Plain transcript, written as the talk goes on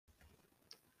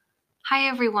Hi,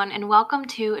 everyone, and welcome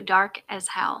to Dark as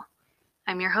Hell.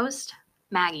 I'm your host,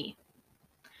 Maggie.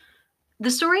 The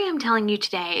story I'm telling you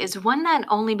today is one that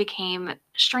only became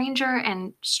stranger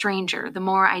and stranger the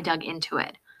more I dug into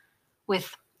it.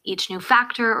 With each new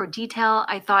factor or detail,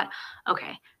 I thought,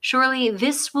 okay, surely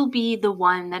this will be the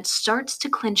one that starts to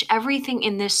clinch everything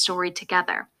in this story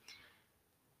together.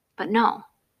 But no.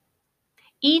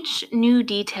 Each new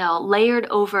detail layered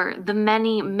over the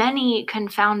many, many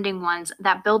confounding ones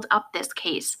that build up this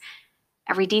case.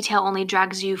 Every detail only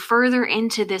drags you further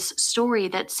into this story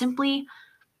that simply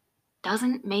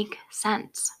doesn't make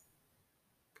sense.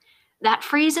 That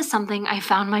phrase is something I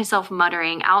found myself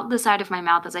muttering out the side of my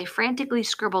mouth as I frantically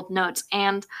scribbled notes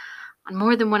and, on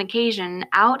more than one occasion,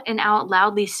 out and out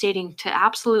loudly stating to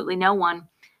absolutely no one,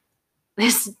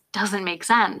 "This doesn't make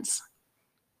sense."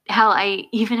 Hell, I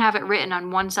even have it written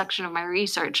on one section of my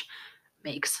research.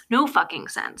 Makes no fucking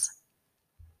sense.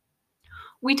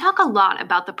 We talk a lot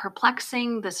about the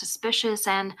perplexing, the suspicious,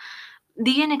 and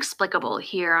the inexplicable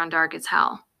here on Dark as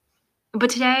Hell. But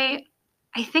today,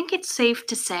 I think it's safe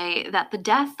to say that the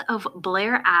death of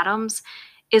Blair Adams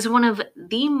is one of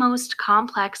the most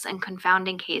complex and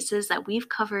confounding cases that we've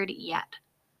covered yet.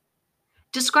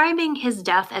 Describing his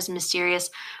death as mysterious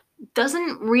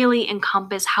doesn't really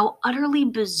encompass how utterly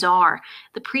bizarre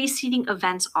the preceding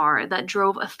events are that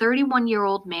drove a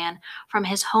 31-year-old man from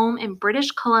his home in British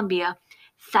Columbia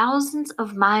thousands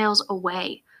of miles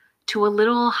away to a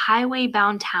little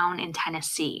highway-bound town in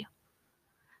Tennessee.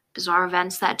 Bizarre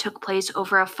events that took place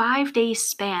over a 5-day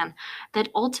span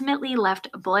that ultimately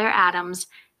left Blair Adams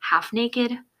half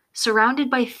naked,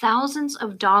 surrounded by thousands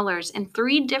of dollars in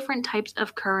 3 different types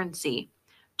of currency,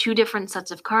 2 different sets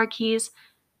of car keys,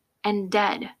 and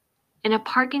dead in a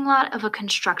parking lot of a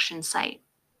construction site.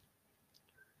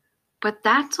 But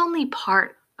that's only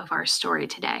part of our story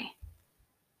today.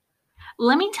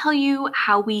 Let me tell you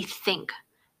how we think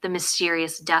the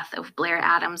mysterious death of Blair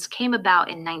Adams came about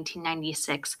in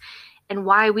 1996 and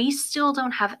why we still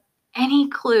don't have any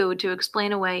clue to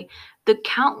explain away the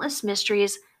countless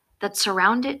mysteries that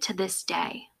surround it to this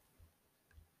day.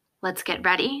 Let's get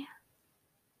ready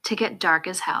to get dark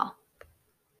as hell.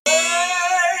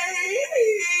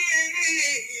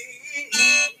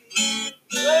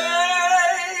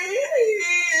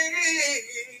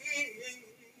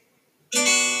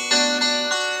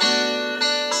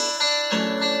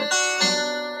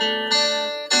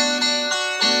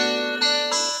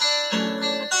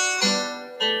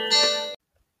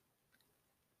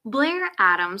 Blair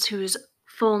Adams, whose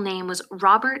full name was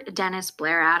Robert Dennis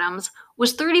Blair Adams,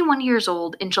 was 31 years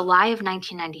old in July of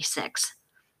 1996,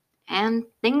 and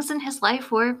things in his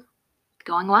life were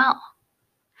going well.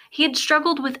 He had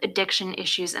struggled with addiction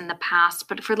issues in the past,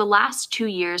 but for the last 2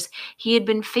 years, he had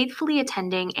been faithfully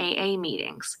attending AA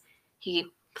meetings.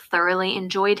 He thoroughly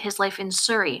enjoyed his life in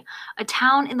Surrey, a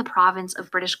town in the province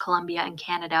of British Columbia in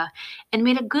Canada, and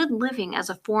made a good living as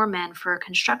a foreman for a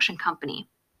construction company.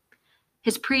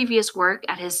 His previous work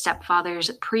at his stepfather's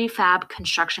prefab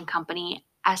construction company,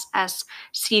 SS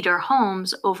Cedar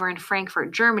Homes, over in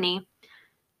Frankfurt, Germany,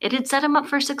 it had set him up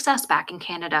for success back in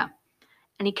Canada,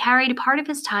 and he carried part of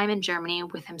his time in Germany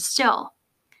with him still.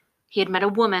 He had met a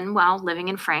woman while living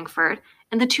in Frankfurt,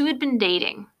 and the two had been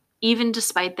dating, even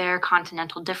despite their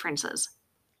continental differences.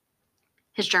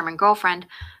 His German girlfriend,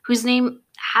 whose name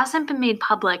hasn't been made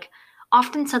public,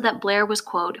 often said that Blair was,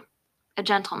 quote, a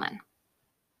gentleman.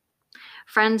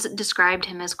 Friends described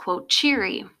him as, quote,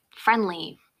 cheery,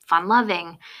 friendly,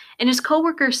 fun-loving, and his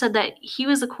coworkers said that he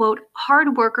was a, quote,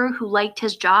 hard worker who liked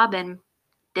his job and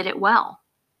did it well.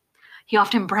 He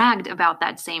often bragged about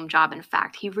that same job. In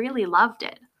fact, he really loved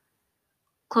it.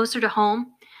 Closer to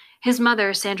home, his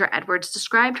mother, Sandra Edwards,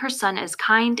 described her son as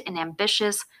kind and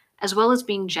ambitious, as well as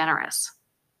being generous.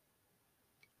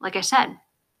 Like I said,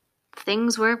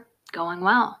 things were going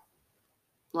well.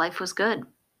 Life was good.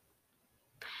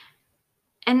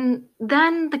 And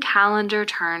then the calendar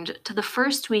turned to the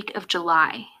first week of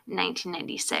July,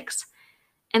 1996,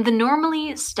 and the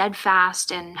normally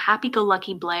steadfast and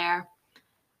happy-go-lucky Blair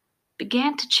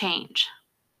began to change,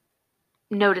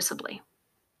 noticeably.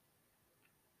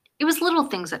 It was little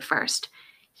things at first.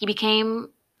 He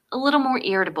became a little more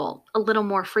irritable, a little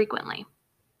more frequently.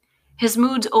 His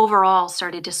moods overall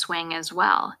started to swing as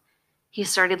well. He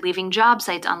started leaving job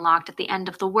sites unlocked at the end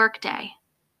of the workday.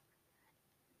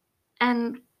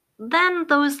 And then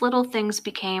those little things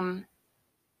became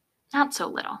not so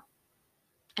little,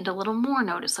 and a little more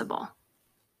noticeable.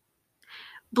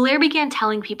 Blair began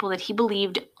telling people that he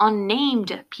believed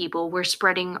unnamed people were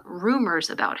spreading rumors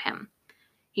about him.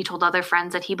 He told other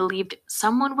friends that he believed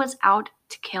someone was out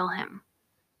to kill him.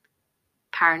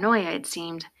 Paranoia, it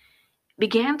seemed,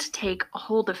 began to take a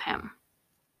hold of him.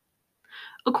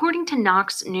 According to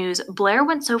Knox News, Blair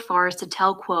went so far as to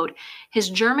tell, quote,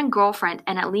 his German girlfriend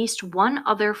and at least one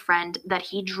other friend that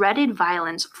he dreaded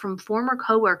violence from former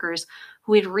coworkers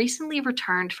who had recently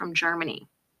returned from Germany.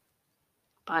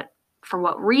 But for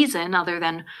what reason, other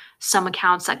than some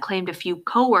accounts that claimed a few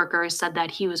coworkers said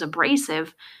that he was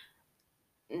abrasive,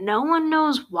 no one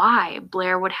knows why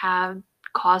Blair would have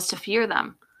cause to fear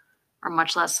them, or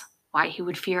much less why he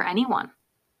would fear anyone.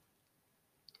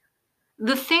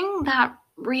 The thing that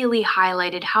really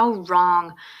highlighted how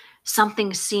wrong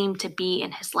something seemed to be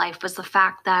in his life was the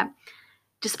fact that,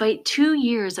 despite 2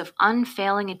 years of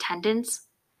unfailing attendance,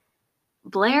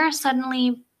 Blair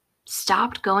suddenly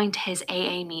stopped going to his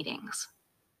AA meetings.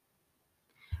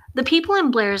 The people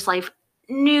in Blair's life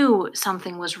knew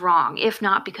something was wrong, if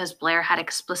not because Blair had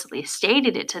explicitly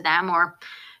stated it to them or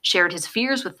shared his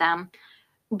fears with them,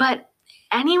 but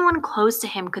anyone close to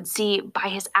him could see by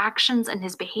his actions and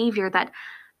his behavior that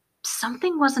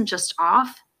something wasn't just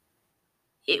off,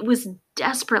 it was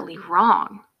desperately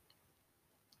wrong.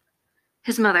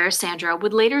 His mother, Sandra,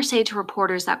 would later say to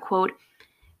reporters that, quote,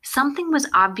 something was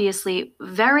obviously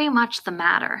very much the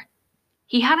matter.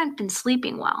 He hadn't been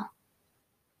sleeping well.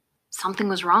 Something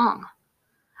was wrong.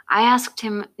 I asked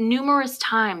him numerous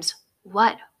times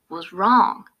what was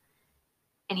wrong.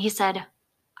 And he said,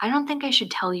 I don't think I should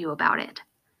tell you about it.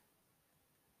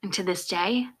 And to this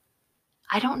day,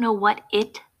 I don't know what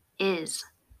it is.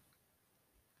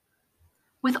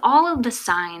 With all of the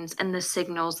signs and the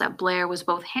signals that Blair was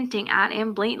both hinting at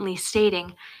and blatantly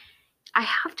stating, I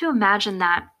have to imagine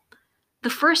that the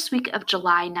first week of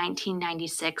July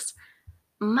 1996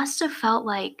 must have felt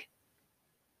like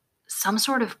some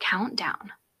sort of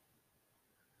countdown.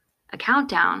 A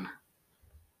countdown,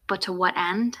 but to what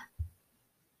end?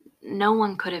 No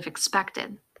one could have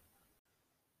expected.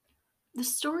 The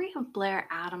story of Blair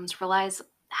Adams relies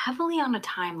heavily on a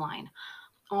timeline,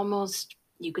 almost,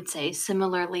 you could say,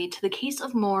 similarly to the case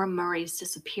of Maura Murray's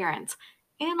disappearance,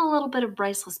 and a little bit of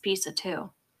Bryce Laspisa too.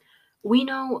 We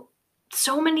know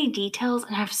so many details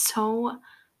and have so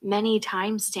many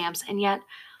timestamps, and yet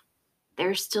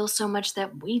there's still so much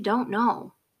that we don't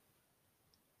know.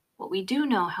 What we do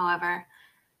know, however,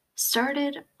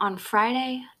 started on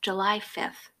Friday, July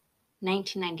 5th,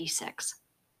 1996.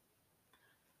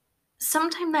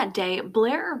 Sometime that day,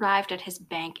 Blair arrived at his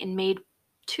bank and made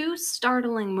two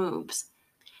startling moves.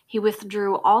 He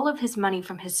withdrew all of his money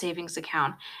from his savings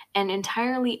account and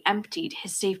entirely emptied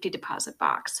his safety deposit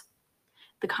box.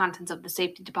 The contents of the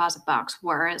safety deposit box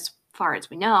were, as far as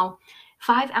we know,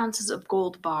 5 ounces of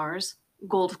gold bars,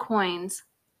 gold coins,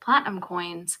 platinum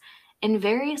coins, and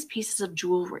various pieces of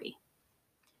jewelry.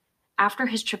 After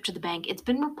his trip to the bank, it's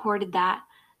been reported that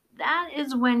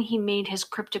is when he made his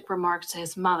cryptic remarks to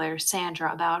his mother,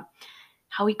 Sandra, about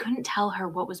how he couldn't tell her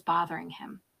what was bothering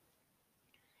him.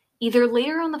 Either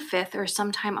later on the 5th or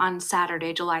sometime on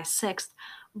Saturday, July 6th,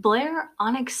 Blair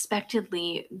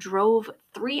unexpectedly drove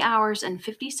 3 hours and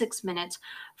 56 minutes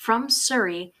from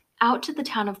Surrey out to the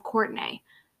town of Courtenay,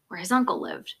 where his uncle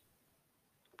lived.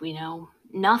 We know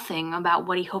nothing about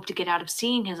what he hoped to get out of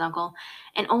seeing his uncle,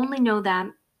 and only know that,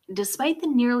 despite the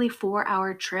nearly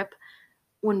 4-hour trip,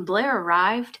 when Blair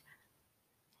arrived,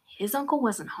 his uncle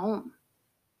wasn't home.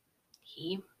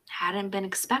 He hadn't been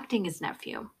expecting his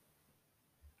nephew.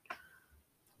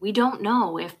 We don't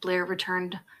know if Blair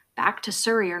returned back to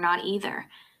Surrey or not either.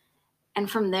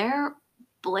 And from there,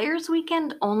 Blair's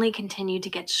weekend only continued to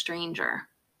get stranger.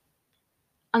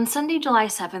 On Sunday, July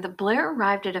 7th, Blair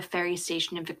arrived at a ferry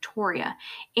station in Victoria,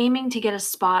 aiming to get a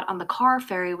spot on the car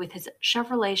ferry with his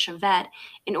Chevrolet Chevette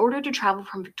in order to travel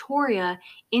from Victoria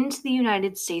into the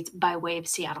United States by way of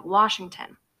Seattle,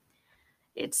 Washington.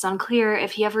 It's unclear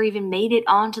if he ever even made it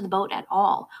onto the boat at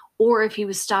all, or if he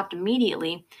was stopped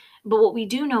immediately, but what we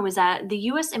do know is that the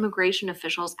U.S. immigration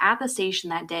officials at the station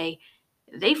that day,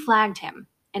 they flagged him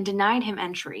and denied him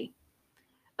entry.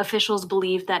 Officials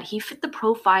believed that he fit the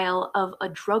profile of a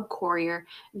drug courier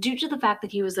due to the fact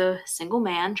that he was a single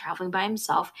man traveling by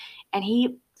himself, and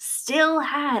he still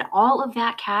had all of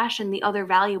that cash and the other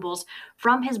valuables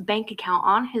from his bank account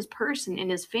on his person in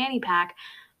his fanny pack,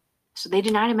 so they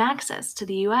denied him access to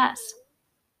the U.S.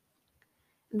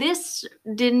 This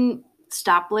didn't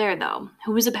stop Blair, though,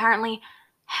 who was apparently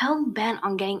hell-bent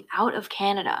on getting out of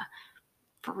Canada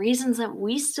for reasons that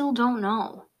we still don't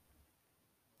know.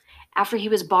 After he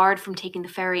was barred from taking the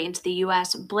ferry into the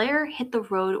U.S., Blair hit the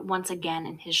road once again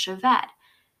in his Chevette,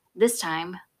 this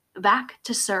time back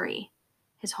to Surrey,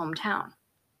 his hometown.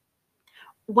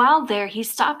 While there, he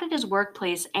stopped at his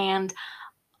workplace and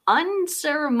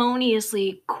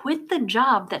unceremoniously quit the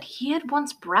job that he had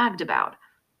once bragged about.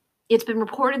 It's been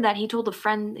reported that he told a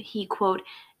friend he, quote,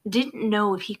 didn't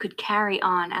know if he could carry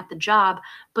on at the job,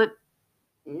 but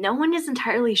no one is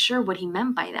entirely sure what he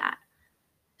meant by that.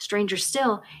 Stranger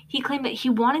still, he claimed that he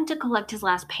wanted to collect his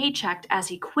last paycheck as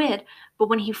he quit, but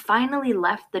when he finally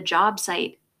left the job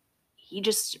site, he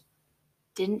just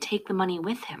didn't take the money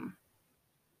with him.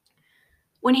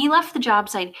 When he left the job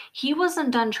site, he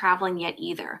wasn't done traveling yet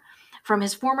either. From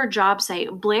his former job site,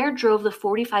 Blair drove the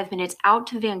 45 minutes out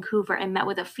to Vancouver and met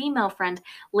with a female friend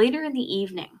later in the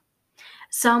evening.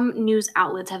 Some news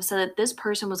outlets have said that this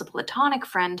person was a platonic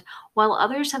friend, while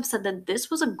others have said that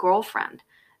this was a girlfriend.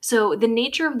 So the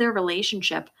nature of their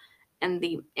relationship and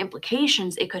the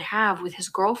implications it could have with his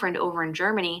girlfriend over in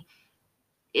Germany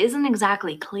isn't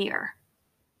exactly clear.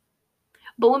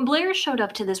 But when Blair showed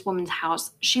up to this woman's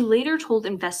house, she later told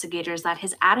investigators that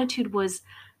his attitude was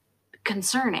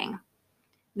concerning.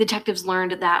 Detectives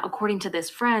learned that, according to this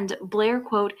friend, Blair,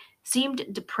 quote, seemed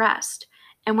depressed.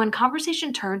 And when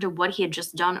conversation turned to what he had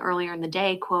just done earlier in the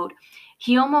day, quote,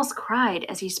 he almost cried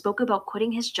as he spoke about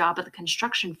quitting his job at the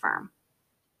construction firm.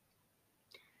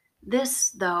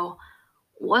 This, though,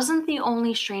 wasn't the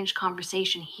only strange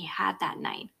conversation he had that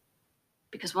night.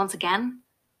 Because once again,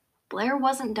 Blair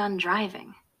wasn't done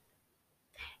driving.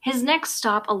 His next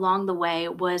stop along the way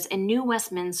was in New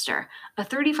Westminster, a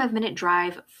 35-minute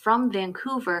drive from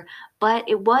Vancouver, but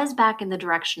it was back in the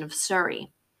direction of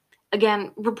Surrey.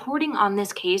 Again, reporting on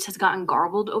this case has gotten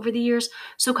garbled over the years,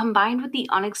 so combined with the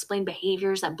unexplained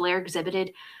behaviors that Blair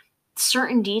exhibited,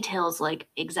 certain details like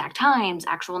exact times,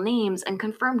 actual names, and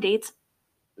confirmed dates,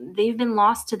 they've been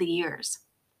lost to the years.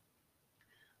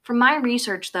 From my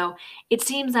research, though, it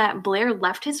seems that Blair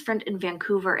left his friend in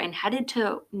Vancouver and headed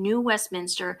to New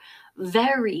Westminster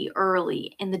very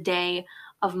early in the day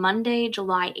of Monday,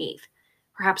 July 8th,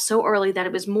 perhaps so early that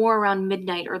it was more around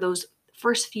midnight or those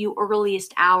first few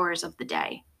earliest hours of the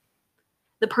day.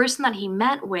 The person that he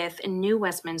met with in New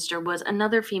Westminster was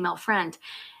another female friend,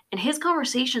 and his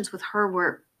conversations with her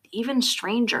were even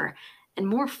stranger and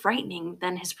more frightening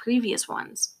than his previous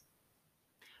ones.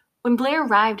 When Blair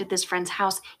arrived at this friend's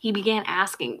house, he began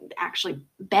asking, actually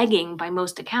begging by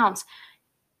most accounts,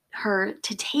 her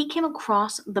to take him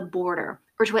across the border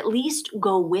or to at least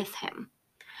go with him.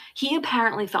 He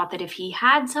apparently thought that if he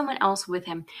had someone else with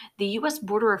him, the U.S.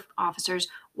 border officers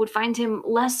would find him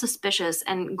less suspicious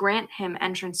and grant him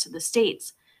entrance to the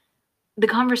States. The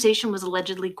conversation was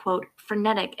allegedly, quote,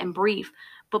 frenetic and brief,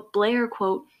 but Blair,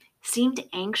 quote, seemed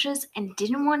anxious and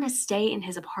didn't want to stay in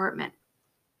his apartment.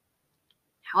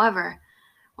 However,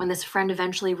 when this friend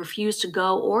eventually refused to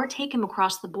go or take him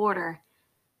across the border,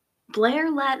 Blair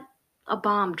let a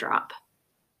bomb drop.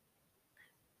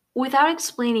 Without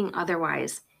explaining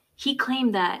otherwise, he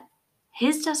claimed that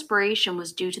his desperation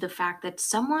was due to the fact that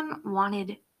someone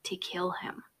wanted to kill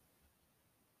him.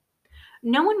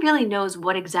 No one really knows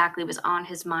what exactly was on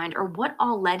his mind or what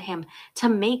all led him to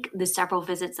make the several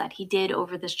visits that he did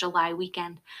over this July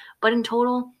weekend, but in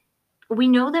total, we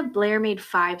know that Blair made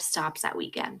 5 stops that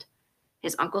weekend: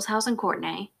 his uncle's house in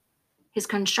Courtenay, his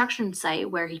construction site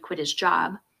where he quit his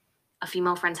job, a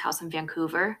female friend's house in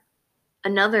Vancouver,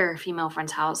 another female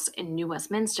friend's house in New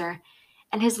Westminster,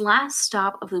 and his last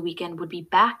stop of the weekend would be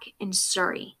back in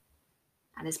Surrey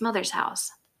at his mother's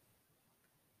house.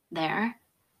 There,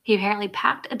 he apparently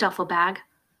packed a duffel bag,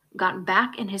 got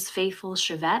back in his faithful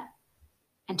Chevette,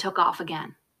 and took off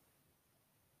again.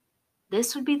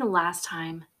 This would be the last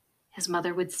time his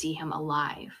mother would see him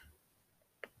alive.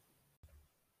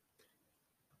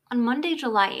 On Monday,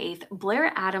 July 8th,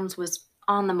 Blair Adams was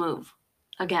on the move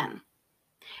again.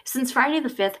 Since Friday the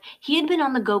 5th, he had been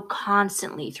on the go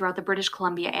constantly throughout the British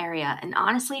Columbia area, and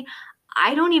honestly,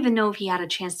 I don't even know if he had a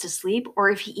chance to sleep or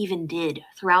if he even did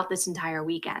throughout this entire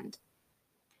weekend.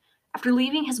 After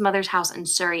leaving his mother's house in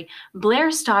Surrey, Blair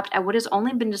stopped at what has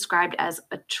only been described as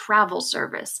a travel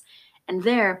service, and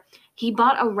there, he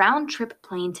bought a round-trip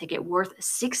plane ticket worth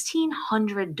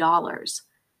 $1,600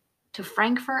 to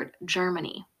Frankfurt,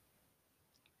 Germany.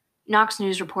 Knox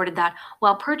News reported that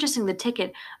while purchasing the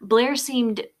ticket, Blair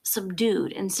seemed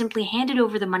subdued and simply handed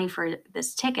over the money for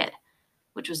this ticket,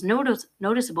 which was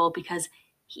noticeable because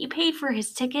he paid for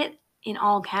his ticket in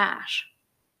all cash.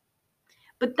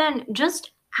 But then,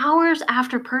 just hours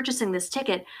after purchasing this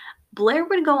ticket, Blair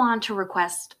would go on to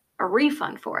request a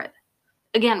refund for it.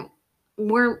 Again,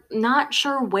 we're not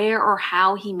sure where or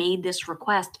how he made this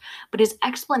request, but his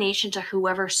explanation to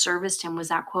whoever serviced him was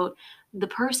that, quote, the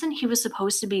person he was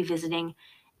supposed to be visiting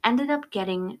ended up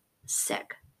getting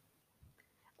sick.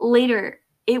 Later,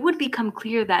 it would become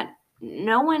clear that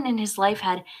no one in his life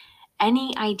had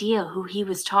any idea who he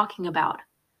was talking about.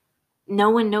 No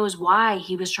one knows why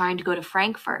he was trying to go to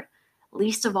Frankfurt,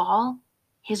 Least of all,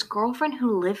 his girlfriend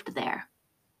who lived there,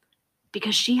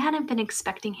 because she hadn't been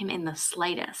expecting him in the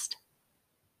slightest.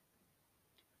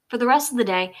 For the rest of the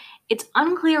day, it's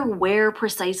unclear where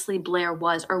precisely Blair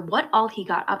was or what all he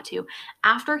got up to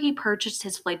after he purchased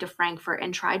his flight to Frankfurt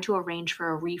and tried to arrange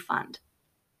for a refund.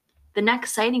 The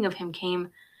next sighting of him came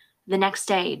the next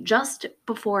day, just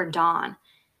before dawn,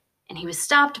 and he was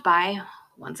stopped by,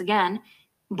 once again,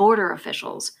 border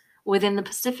officials within the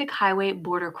Pacific Highway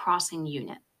Border Crossing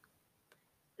Unit.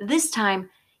 This time,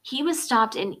 he was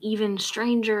stopped in even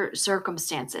stranger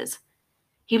circumstances.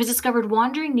 He was discovered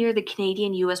wandering near the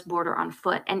Canadian-US border on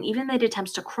foot and even made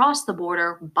attempts to cross the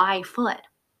border by foot.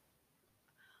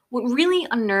 What really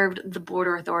unnerved the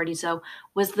border authorities, though,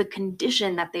 was the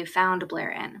condition that they found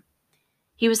Blair in.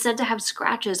 He was said to have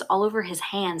scratches all over his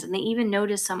hands, and they even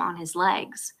noticed some on his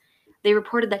legs. They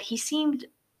reported that he seemed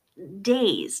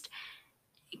dazed,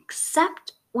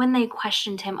 except when they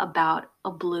questioned him about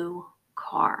a blue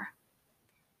car.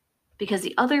 Because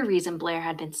the other reason Blair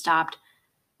had been stopped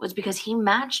was because he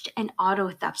matched an auto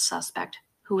theft suspect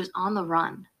who was on the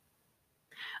run.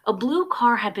 A blue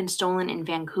car had been stolen in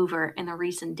Vancouver in the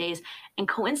recent days, and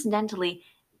coincidentally,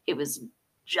 it was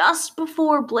just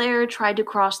before Blair tried to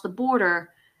cross the border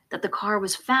that the car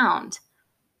was found.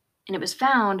 And it was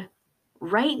found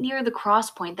right near the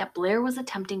cross point that Blair was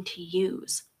attempting to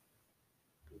use.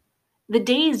 The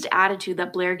dazed attitude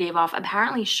that Blair gave off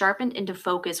apparently sharpened into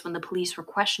focus when the police were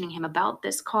questioning him about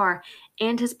this car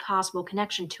and his possible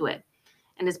connection to it.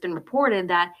 And it's been reported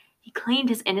that he claimed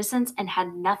his innocence and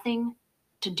had nothing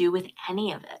to do with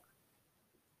any of it.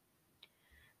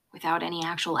 Without any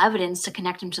actual evidence to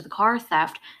connect him to the car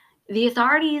theft, the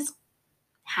authorities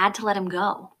had to let him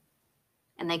go.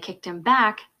 And they kicked him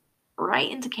back right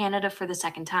into Canada for the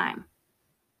second time.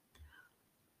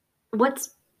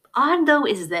 What's odd, though,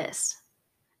 is this.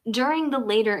 During the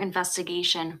later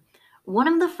investigation, one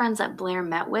of the friends that Blair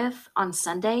met with on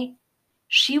Sunday,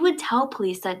 she would tell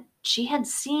police that she had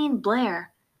seen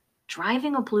Blair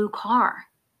driving a blue car.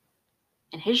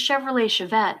 And his Chevrolet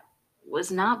Chevette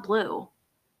was not blue.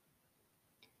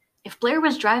 If Blair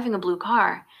was driving a blue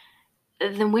car,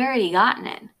 then where had he gotten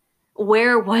it?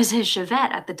 Where was his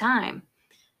Chevette at the time?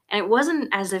 And it wasn't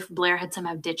as if Blair had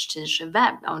somehow ditched his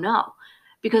Chevette. Oh no.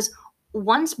 Because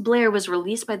once Blair was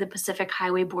released by the Pacific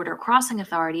Highway Border Crossing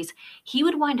authorities, he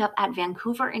would wind up at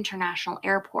Vancouver International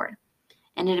Airport.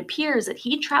 And it appears that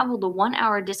he traveled the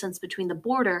 1-hour distance between the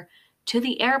border to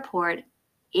the airport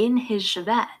in his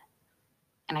Chevette.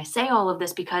 And I say all of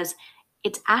this because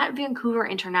it's at Vancouver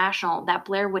International that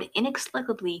Blair would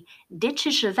inexplicably ditch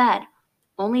his Chevette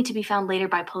only to be found later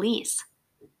by police.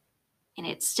 And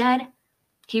instead,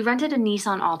 he rented a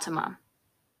Nissan Altima.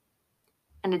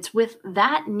 And it's with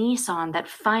that Nissan that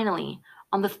finally,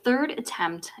 on the third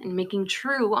attempt in making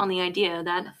true on the idea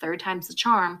that third time's the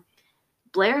charm,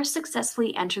 Blair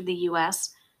successfully entered the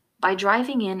US by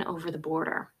driving in over the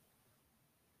border.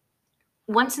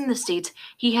 Once in the States,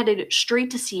 he headed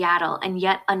straight to Seattle and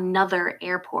yet another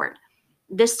airport,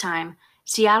 this time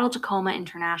Seattle-Tacoma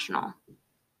International.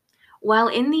 While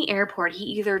in the airport, he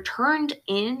either turned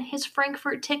in his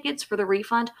Frankfurt tickets for the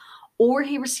refund or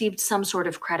he received some sort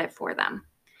of credit for them.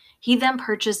 He then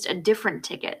purchased a different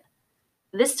ticket.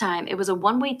 This time, it was a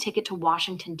one-way ticket to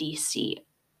Washington, D.C.,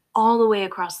 all the way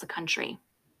across the country.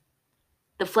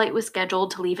 The flight was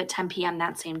scheduled to leave at 10 p.m.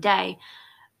 that same day,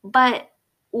 but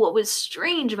what was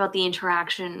strange about the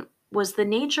interaction was the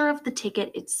nature of the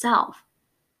ticket itself.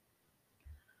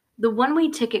 The one-way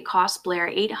ticket cost Blair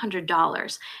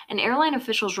 $800, and airline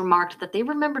officials remarked that they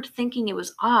remembered thinking it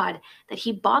was odd that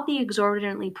he bought the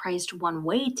exorbitantly priced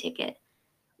one-way ticket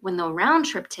when the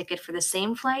round-trip ticket for the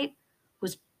same flight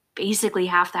was basically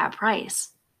half that price.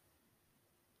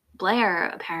 Blair,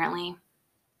 apparently,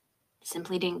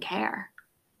 simply didn't care.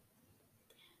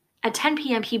 At 10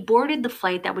 p.m., he boarded the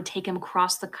flight that would take him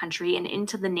across the country and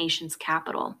into the nation's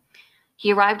capital.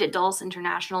 He arrived at Dulles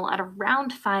International at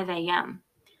around 5 a.m.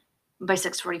 By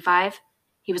 6:45,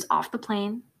 he was off the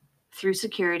plane, through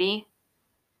security,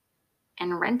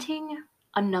 and renting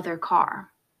another car.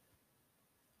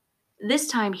 This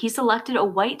time, he selected a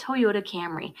white Toyota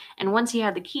Camry, and once he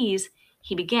had the keys,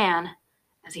 he began,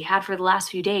 as he had for the last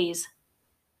few days,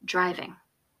 driving.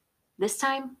 This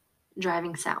time,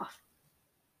 driving south.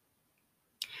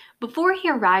 Before he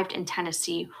arrived in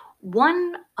Tennessee,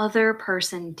 one other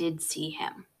person did see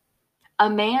him. A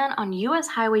man on U.S.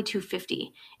 Highway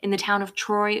 250 in the town of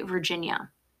Troy,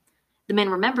 Virginia. The man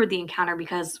remembered the encounter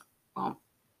because,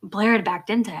 Blair had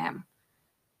backed into him.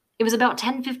 It was about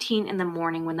 10:15 in the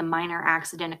morning when the minor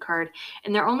accident occurred,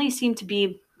 and there only seemed to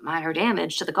be minor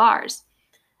damage to the cars.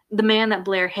 The man that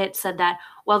Blair hit said that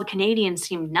while the Canadian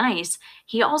seemed nice,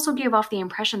 he also gave off the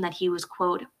impression that he was,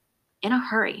 quote, in a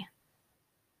hurry.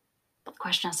 But the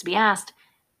question has to be asked,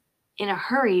 in a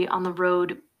hurry on the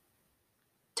road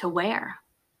to where?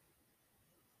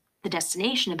 The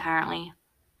destination, apparently,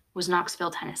 was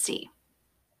Knoxville, Tennessee.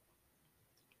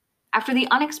 After the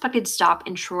unexpected stop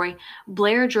in Troy,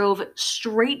 Blair drove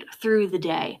straight through the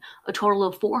day, a total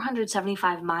of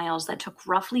 475 miles that took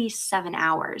roughly 7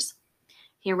 hours.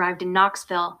 He arrived in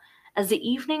Knoxville as the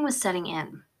evening was setting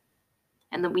in.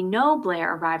 And that we know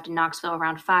Blair arrived in Knoxville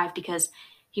around 5 because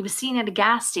he was seen at a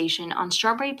gas station on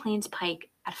Strawberry Plains Pike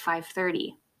at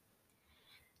 5:30.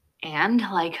 And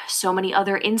like so many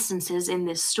other instances in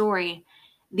this story,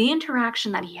 the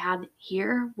interaction that he had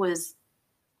here was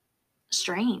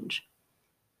strange.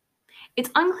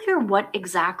 It's unclear what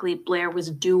exactly Blair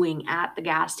was doing at the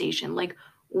gas station. Like,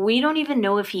 we don't even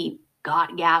know if he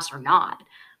got gas or not.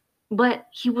 But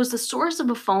he was the source of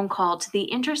a phone call to the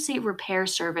interstate repair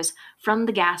service from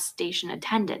the gas station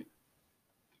attendant.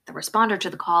 The responder to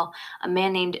the call, a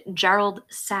man named Gerald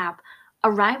Sapp,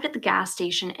 arrived at the gas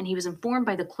station and he was informed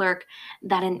by the clerk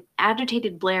that an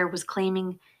agitated Blair was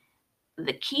claiming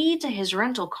the key to his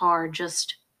rental car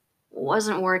just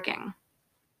wasn't working.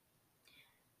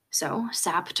 So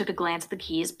Sapp took a glance at the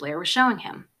keys Blair was showing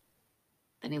him.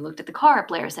 Then he looked at the car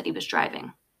Blair said he was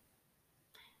driving.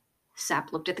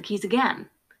 Sapp looked at the keys again.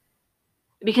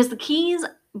 Because the keys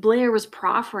Blair was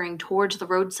proffering towards the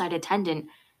roadside attendant,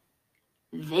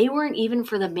 they weren't even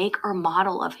for the make or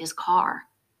model of his car.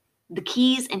 The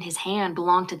keys in his hand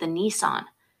belonged to the Nissan,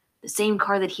 the same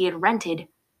car that he had rented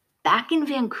back in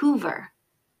Vancouver.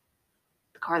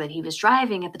 The car that he was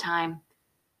driving at the time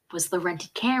was the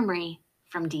rented Camry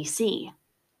from DC.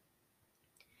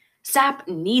 Sapp,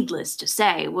 needless to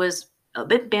say, was a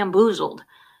bit bamboozled,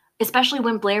 especially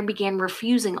when Blair began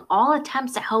refusing all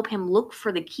attempts to help him look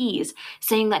for the keys,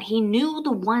 saying that he knew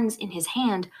the ones in his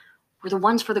hand were the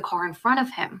ones for the car in front of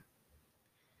him.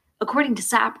 According to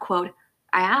Sapp, quote,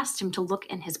 I asked him to look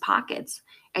in his pockets.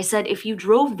 I said, if you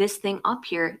drove this thing up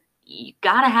here, you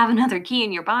gotta have another key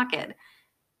in your pocket.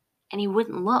 And he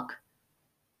wouldn't look.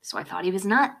 So I thought he was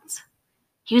nuts.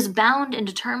 He was bound and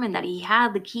determined that he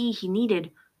had the key he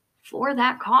needed for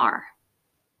that car.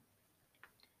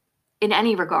 In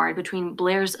any regard, between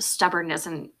Blair's stubbornness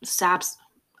and Sapp's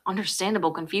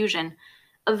understandable confusion,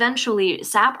 eventually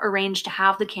Sapp arranged to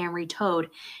have the Camry towed,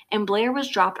 and Blair was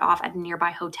dropped off at a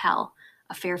nearby hotel,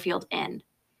 a Fairfield Inn.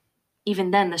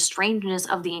 Even then, the strangeness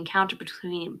of the encounter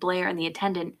between Blair and the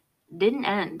attendant didn't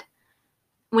end.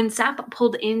 When Sapp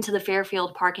pulled into the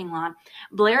Fairfield parking lot,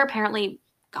 Blair apparently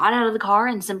got out of the car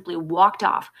and simply walked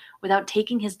off without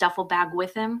taking his duffel bag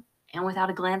with him and without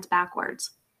a glance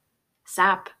backwards.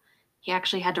 Sapp, he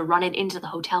actually had to run it into the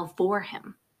hotel for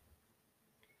him.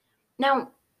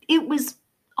 Now,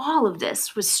 all of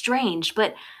this was strange,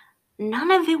 but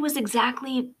none of it was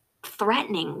exactly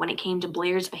threatening when it came to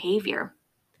Blair's behavior.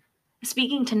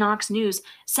 Speaking to Knox News,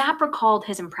 Sapp recalled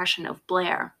his impression of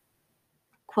Blair.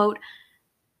 Quote,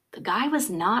 the guy was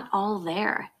not all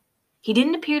there. He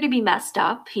didn't appear to be messed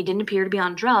up. He didn't appear to be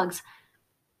on drugs,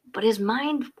 but his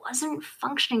mind wasn't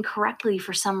functioning correctly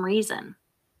for some reason.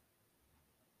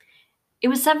 It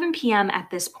was 7 p.m.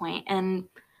 at this point, and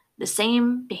the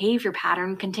same behavior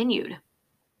pattern continued.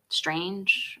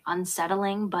 Strange,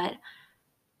 unsettling, but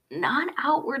not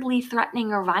outwardly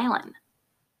threatening or violent.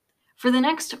 For the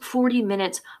next 40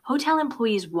 minutes, hotel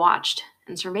employees watched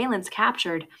and surveillance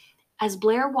captured as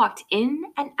Blair walked in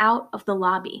and out of the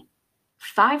lobby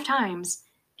 5 times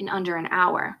in under an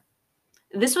hour.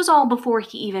 This was all before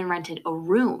he even rented a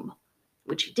room,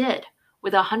 which he did,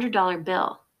 with a $100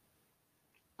 bill.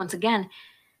 Once again,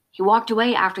 he walked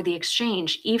away after the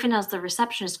exchange, even as the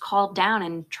receptionist called down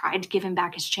and tried to give him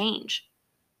back his change.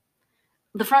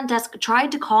 The front desk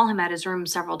tried to call him at his room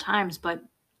several times, but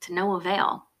to no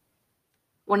avail.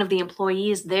 One of the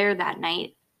employees there that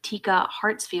night, Tika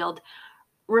Hartsfield,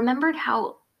 remembered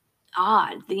how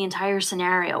odd the entire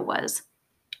scenario was.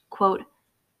 Quote,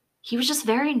 he was just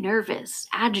very nervous,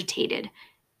 agitated,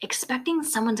 expecting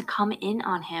someone to come in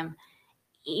on him,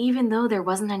 even though there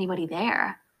wasn't anybody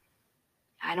there.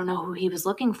 I don't know who he was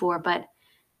looking for, but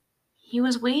he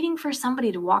was waiting for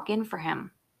somebody to walk in for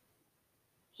him.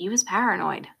 He was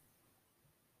paranoid.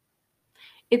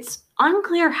 It's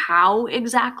unclear how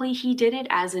exactly he did it,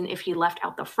 as in if he left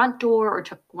out the front door or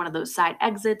took one of those side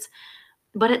exits,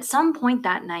 but at some point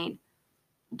that night,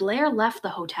 Blair left the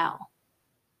hotel.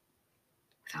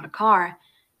 Without a car,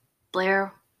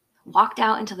 Blair walked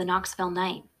out into the Knoxville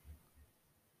night.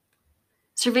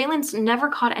 Surveillance never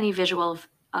caught any visual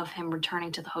of him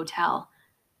returning to the hotel.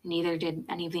 Neither did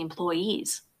any of the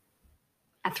employees.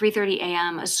 At 3:30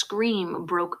 a.m., a scream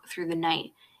broke through the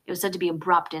night. It was said to be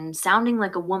abrupt and sounding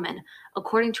like a woman,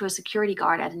 according to a security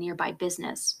guard at a nearby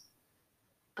business.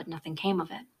 But nothing came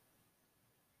of it.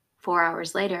 4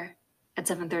 hours later, at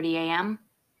 7:30 a.m.,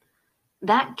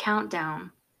 that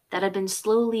countdown that had been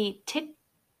slowly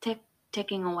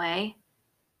ticking away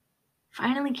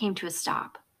finally came to a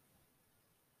stop.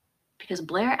 Because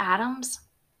Blair Adams,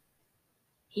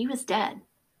 he was dead.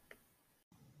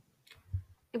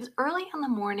 It was early on the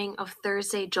morning of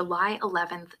Thursday, July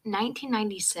 11th,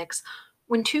 1996,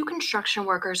 when two construction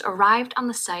workers arrived on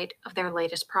the site of their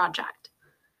latest project.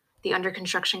 The under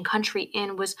construction Country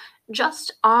Inn was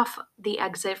just off the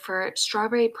exit for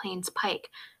Strawberry Plains Pike,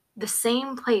 the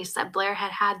same place that Blair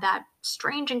had had that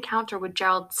strange encounter with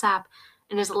Gerald Sapp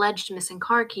and his alleged missing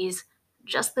car keys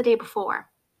just the day before.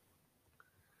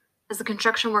 As the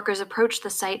construction workers approached the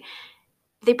site,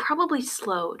 they probably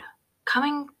slowed,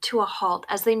 coming to a halt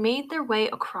as they made their way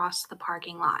across the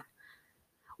parking lot.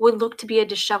 What looked to be a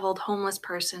disheveled homeless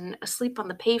person asleep on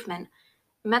the pavement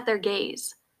met their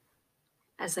gaze.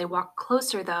 As they walked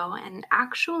closer, though, and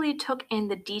actually took in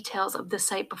the details of the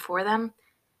site before them,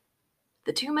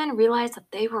 the two men realized that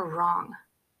they were wrong.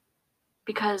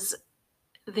 Because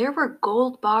there were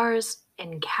gold bars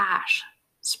and cash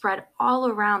spread all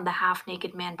around the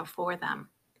half-naked man before them.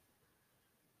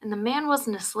 And the man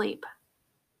wasn't asleep.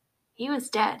 He was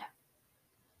dead.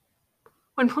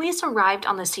 When police arrived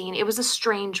on the scene, it was a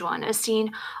strange one, a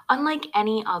scene unlike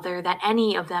any other that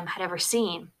any of them had ever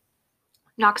seen.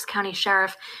 Knox County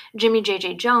Sheriff Jimmy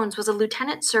J.J. Jones was a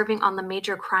lieutenant serving on the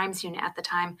Major Crimes Unit at the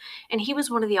time, and he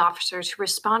was one of the officers who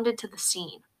responded to the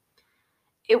scene.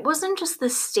 It wasn't just the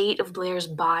state of Blair's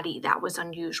body that was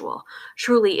unusual.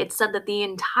 Truly, it said that the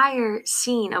entire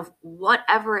scene of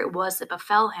whatever it was that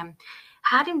befell him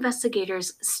had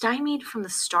investigators stymied from the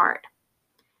start.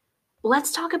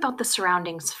 Let's talk about the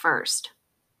surroundings first.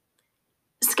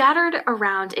 Scattered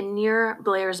around and near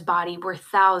Blair's body were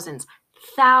thousands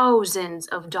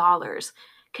of dollars,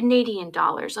 Canadian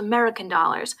dollars, American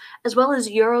dollars, as well as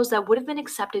euros that would have been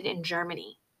accepted in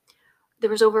Germany. There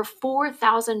was over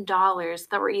 $4,000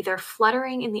 that were either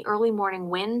fluttering in the early morning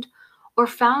wind or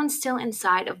found still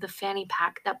inside of the fanny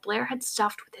pack that Blair had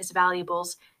stuffed with his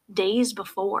valuables days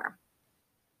before.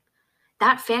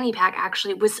 That fanny pack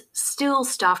actually was still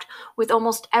stuffed with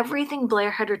almost everything Blair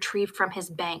had retrieved from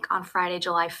his bank on Friday,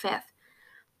 July 5th.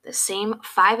 The same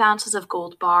 5 ounces of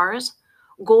gold bars,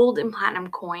 gold and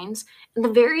platinum coins, and the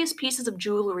various pieces of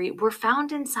jewelry were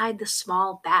found inside the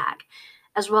small bag,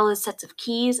 as well as sets of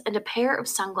keys and a pair of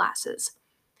sunglasses.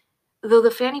 Though the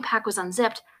fanny pack was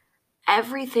unzipped,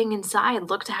 everything inside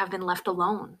looked to have been left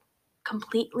alone,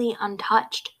 completely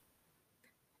untouched.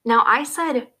 Now, I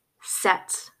said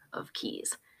sets of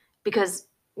keys, because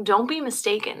don't be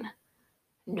mistaken,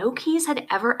 no keys had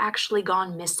ever actually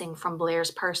gone missing from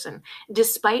Blair's person,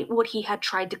 despite what he had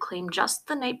tried to claim just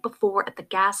the night before at the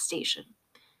gas station.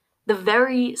 The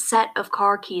very set of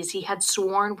car keys he had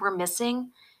sworn were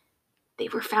missing, they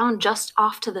were found just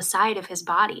off to the side of his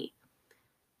body.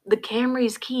 The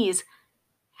Camry's keys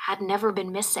had never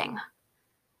been missing.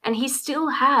 And he still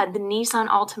had the Nissan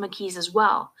Altima keys as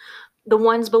well, the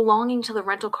ones belonging to the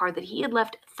rental car that he had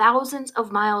left thousands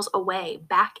of miles away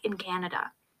back in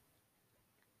Canada.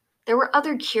 There were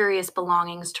other curious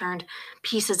belongings turned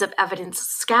pieces of evidence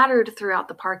scattered throughout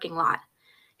the parking lot.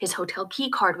 His hotel key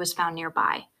card was found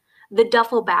nearby. The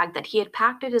duffel bag that he had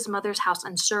packed at his mother's house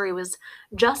in Surrey was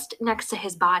just next to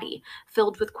his body,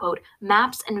 filled with, quote,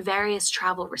 maps and various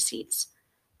travel receipts.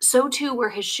 So too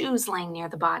were his shoes laying near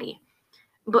the body.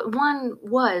 But one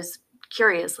was,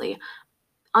 curiously,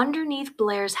 underneath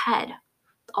Blair's head,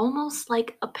 almost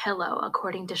like a pillow,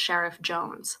 according to Sheriff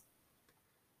Jones.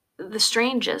 The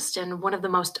strangest and one of the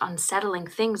most unsettling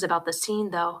things about the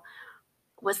scene, though,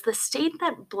 was the state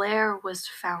that Blair was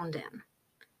found in.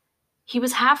 He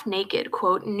was half naked,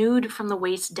 quote, nude from the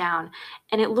waist down,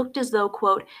 and it looked as though,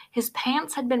 quote, his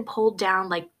pants had been pulled down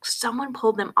like someone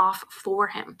pulled them off for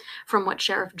him, from what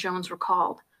Sheriff Jones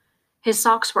recalled. His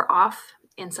socks were off,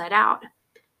 inside out.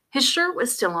 His shirt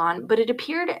was still on, but it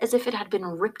appeared as if it had been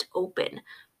ripped open,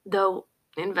 though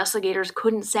investigators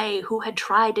couldn't say who had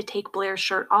tried to take Blair's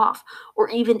shirt off, or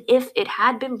even if it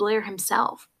had been Blair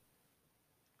himself.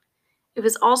 It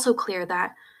was also clear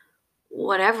that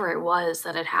whatever it was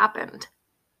that had happened,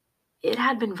 it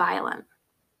had been violent.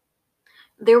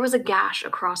 There was a gash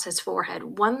across his forehead,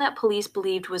 one that police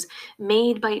believed was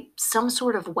made by some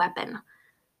sort of weapon.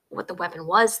 What the weapon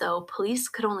was, though, police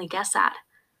could only guess at.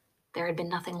 There had been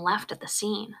nothing left at the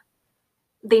scene.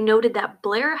 They noted that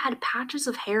Blair had patches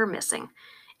of hair missing.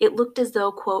 It looked as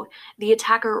though, quote, the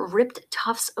attacker ripped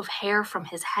tufts of hair from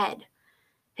his head.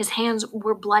 His hands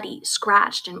were bloody,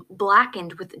 scratched, and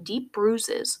blackened with deep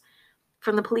bruises.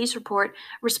 From the police report,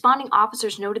 responding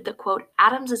officers noted that, quote,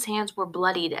 Adams's hands were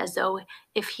bloodied as though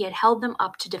if he had held them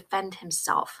up to defend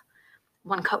himself.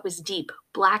 One cut was deep,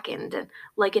 blackened, and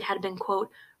like it had been, quote,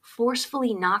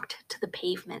 forcefully knocked to the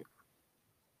pavement.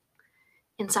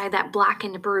 Inside that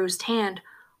blackened, bruised hand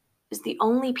was the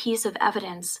only piece of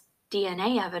evidence,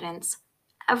 DNA evidence,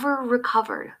 ever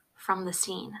recovered from the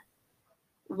scene.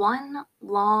 One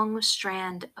long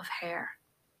strand of hair.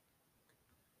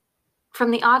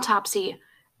 From the autopsy,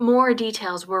 more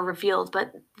details were revealed,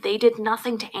 but they did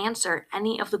nothing to answer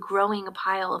any of the growing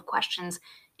pile of questions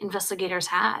investigators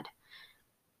had.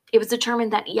 It was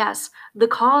determined that, yes, the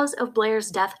cause of Blair's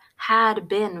death had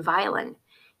been violent.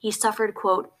 He suffered,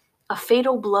 quote, a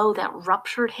fatal blow that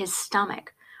ruptured his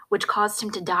stomach, which caused him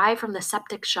to die from the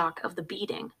septic shock of the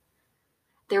beating.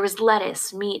 There was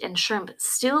lettuce, meat, and shrimp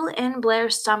still in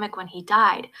Blair's stomach when he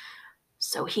died,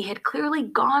 so he had clearly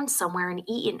gone somewhere and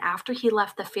eaten after he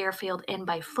left the Fairfield Inn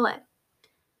by foot.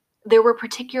 There were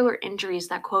particular injuries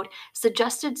that, quote,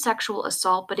 suggested sexual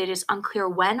assault, but it is unclear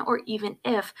when or even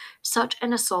if such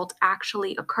an assault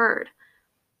actually occurred.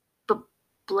 But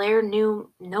Blair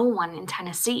knew no one in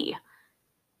Tennessee.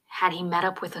 Had he met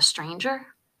up with a stranger?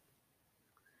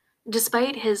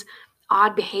 Despite his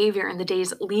odd behavior in the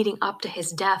days leading up to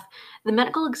his death, the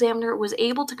medical examiner was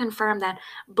able to confirm that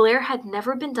Blair had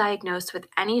never been diagnosed with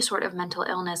any sort of mental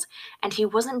illness, and he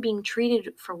wasn't being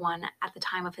treated for one at the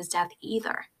time of his death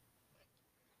either.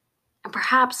 And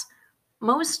perhaps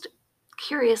most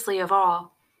curiously of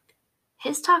all,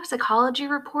 his toxicology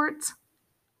reports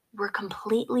were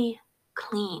completely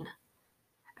clean.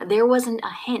 There wasn't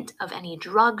a hint of any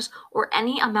drugs or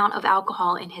any amount of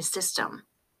alcohol in his system.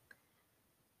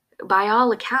 By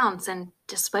all accounts, and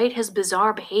despite his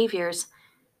bizarre behaviors,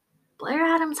 Blair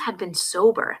Adams had been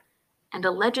sober and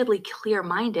allegedly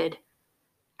clear-minded,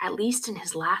 at least in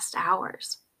his last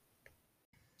hours.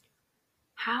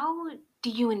 How do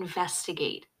you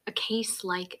investigate a case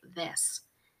like this?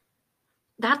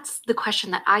 That's the question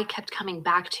that I kept coming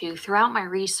back to throughout my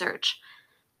research.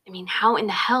 I mean, how in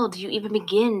the hell do you even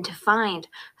begin to find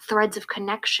threads of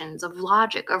connections, of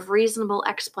logic, of reasonable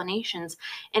explanations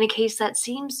in a case that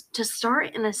seems to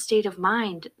start in a state of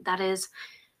mind that is,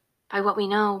 by what we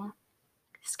know,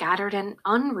 scattered and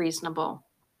unreasonable?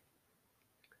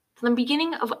 From the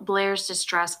beginning of Blair's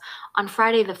distress on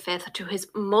Friday the 5th to his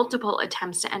multiple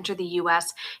attempts to enter the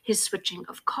U.S., his switching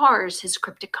of cars, his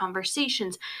cryptic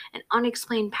conversations, and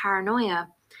unexplained paranoia,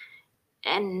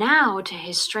 and now to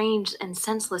his strange and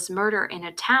senseless murder in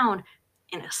a town,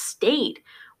 in a state,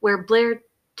 where Blair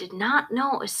did not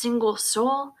know a single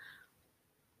soul,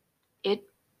 it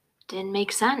didn't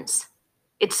make sense.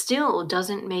 It still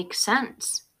doesn't make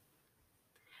sense.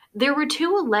 There were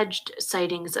two alleged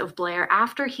sightings of Blair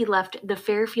after he left the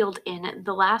Fairfield Inn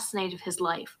the last night of his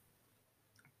life.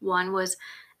 One was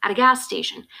at a gas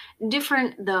station,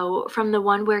 different, though, from the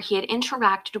one where he had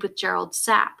interacted with Gerald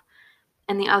Sapp,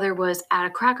 and the other was at a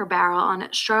Cracker Barrel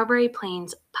on Strawberry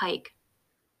Plains Pike.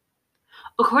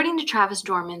 According to Travis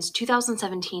Dorman's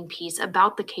 2017 piece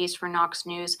about the case for Knox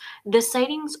News, the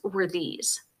sightings were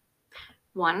these.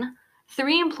 1.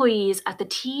 3 employees at the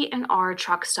T&R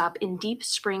truck stop in Deep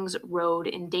Springs Road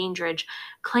in Dandridge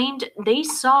claimed they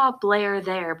saw Blair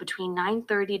there between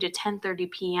 9:30 to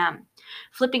 10:30 p.m.,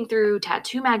 flipping through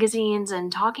tattoo magazines and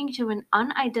talking to an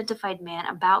unidentified man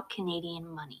about Canadian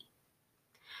money.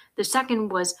 The second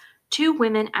was 2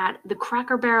 women at the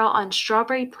Cracker Barrel on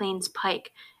Strawberry Plains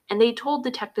Pike, and they told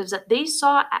detectives that they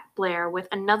saw Blair with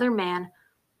another man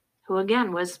who,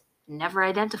 again, was never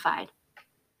identified.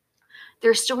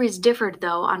 Their stories differed,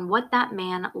 though, on what that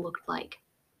man looked like.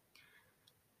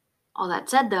 All that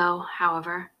said, though,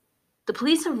 however, the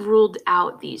police have ruled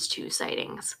out these 2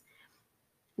 sightings.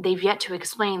 They've yet to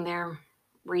explain their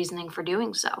reasoning for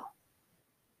doing so.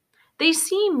 They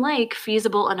seem like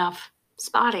feasible enough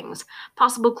spottings,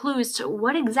 possible clues to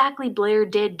what exactly Blair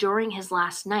did during his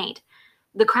last night.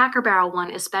 The Cracker Barrel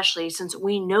one especially, since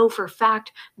we know for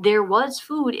fact there was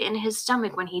food in his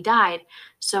stomach when he died,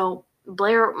 so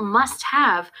Blair must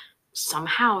have,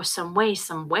 somehow, some way,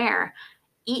 somewhere,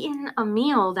 eaten a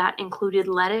meal that included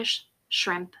lettuce,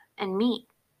 shrimp, and meat.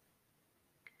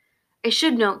 I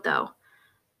should note, though,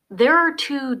 there are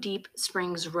 2 Deep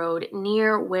Springs Road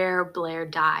near where Blair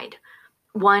died.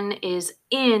 One is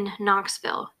in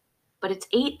Knoxville, but it's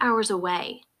 8 hours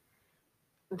away.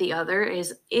 The other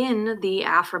is in the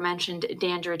aforementioned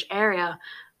Dandridge area,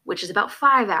 which is about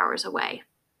 5 hours away.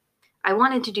 I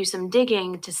wanted to do some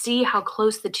digging to see how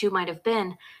close the 2 might have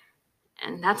been,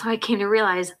 and that's how I came to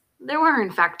realize there were,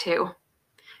 in fact, 2.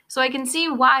 So I can see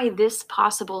why this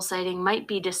possible sighting might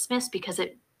be dismissed because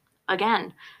it,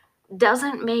 again,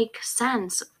 doesn't make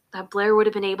sense that Blair would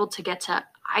have been able to get to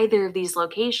either of these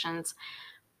locations.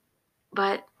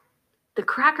 But the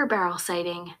Cracker Barrel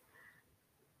sighting,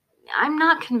 I'm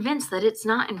not convinced that it's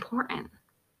not important.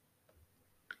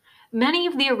 Many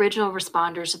of the original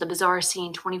responders to the bizarre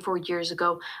scene 24 years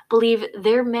ago believe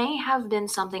there may have been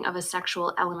something of a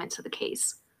sexual element to the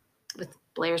case. With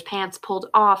Blair's pants pulled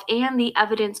off and the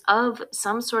evidence of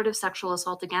some sort of sexual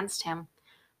assault against him,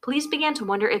 police began to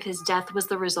wonder if his death was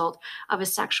the result of a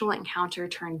sexual encounter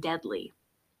turned deadly.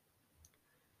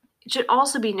 It should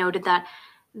also be noted that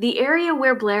the area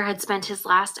where Blair had spent his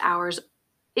last hours,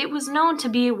 it was known to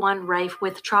be one rife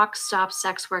with truck-stop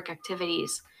sex work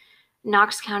activities.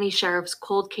 Knox County Sheriff's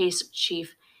cold case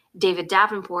chief, David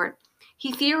Davenport,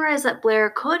 he theorized that Blair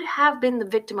could have been the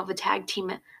victim of a tag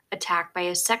team attack by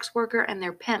a sex worker and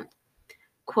their pimp.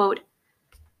 Quote,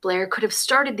 Blair could have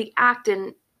started the act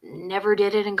and never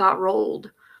did it and got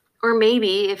rolled. Or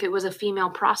maybe, if it was a female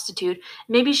prostitute,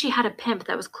 maybe she had a pimp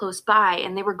that was close by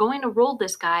and they were going to roll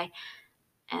this guy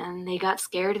and they got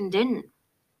scared and didn't.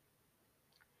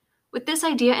 With this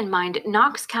idea in mind,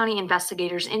 Knox County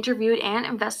investigators interviewed and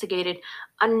investigated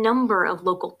a number of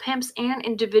local pimps and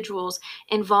individuals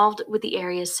involved with the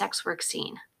area's sex work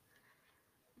scene.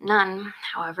 None,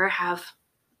 however, have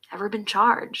ever been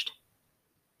charged.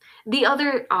 The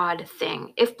other odd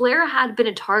thing, if Blair had been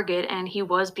a target and he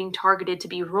was being targeted to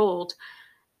be rolled,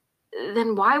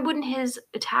 then why wouldn't his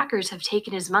attackers have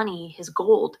taken his money, his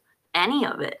gold, any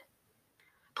of it?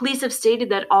 Police have stated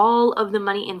that all of the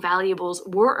money and valuables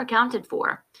were accounted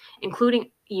for,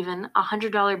 including even a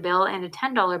 $100 bill and a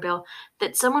 $10 bill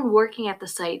that someone working at the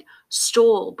site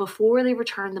stole before they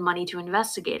returned the money to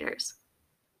investigators.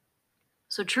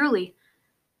 So truly,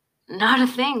 not a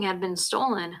thing had been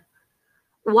stolen.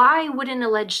 Why would an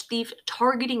alleged thief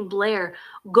targeting Blair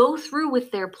go through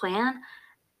with their plan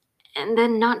and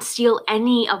then not steal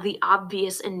any of the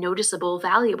obvious and noticeable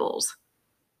valuables?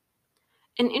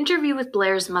 An interview with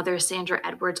Blair's mother, Sandra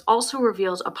Edwards, also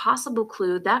reveals a possible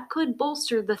clue that could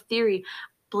bolster the theory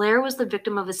Blair was the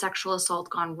victim of a sexual assault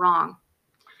gone wrong.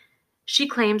 She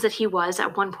claims that he was,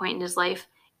 at one point in his life,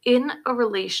 in a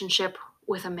relationship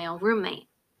with a male roommate.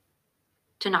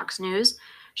 To Knox News,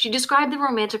 she described the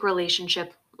romantic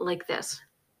relationship like this,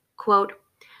 quote,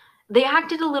 they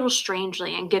acted a little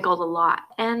strangely and giggled a lot,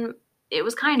 and it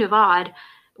was kind of odd,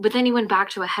 but then he went back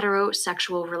to a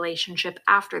heterosexual relationship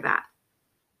after that.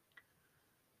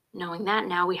 Knowing that,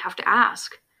 now we have to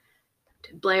ask,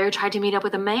 did Blair try to meet up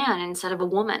with a man instead of a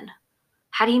woman?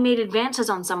 Had he made advances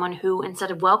on someone who,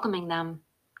 instead of welcoming them,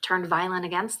 turned violent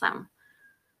against them?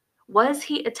 Was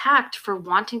he attacked for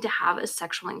wanting to have a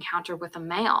sexual encounter with a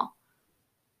male?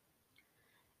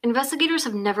 Investigators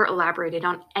have never elaborated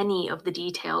on any of the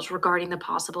details regarding the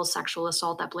possible sexual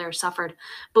assault that Blair suffered,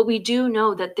 but we do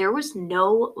know that there was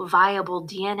no viable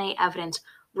DNA evidence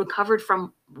recovered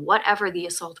from whatever the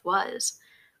assault was,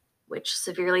 which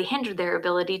severely hindered their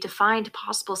ability to find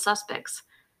possible suspects,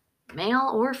 male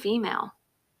or female.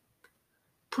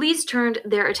 Police turned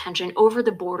their attention over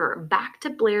the border back to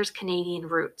Blair's Canadian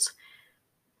roots,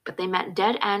 but they met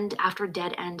dead end after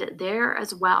dead end there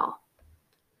as well.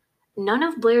 None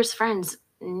of Blair's friends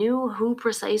knew who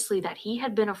precisely that he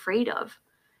had been afraid of.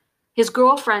 His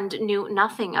girlfriend knew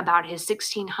nothing about his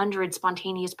 1600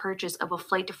 spontaneous purchase of a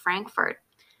flight to Frankfurt.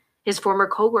 His former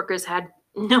co-workers had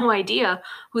no idea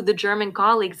who the German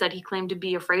colleagues that he claimed to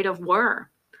be afraid of were.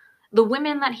 The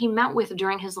women that he met with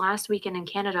during his last weekend in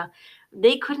Canada,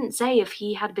 they couldn't say if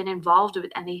he had been involved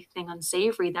with anything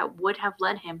unsavory that would have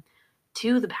led him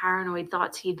to the paranoid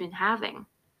thoughts he'd been having.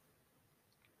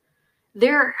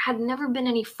 There had never been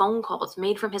any phone calls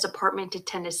made from his apartment to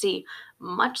Tennessee,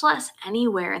 much less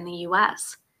anywhere in the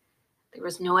U.S. There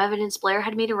was no evidence Blair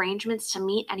had made arrangements to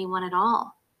meet anyone at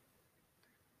all.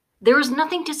 There was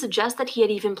nothing to suggest that he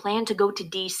had even planned to go to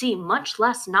D.C., much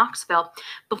less Knoxville,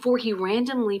 before he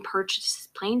randomly purchased his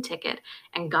plane ticket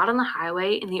and got on the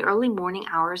highway in the early morning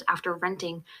hours after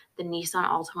renting the Nissan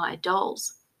Altima at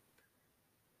Dulles.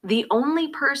 The only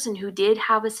person who did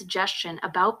have a suggestion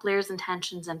about Blair's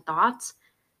intentions and thoughts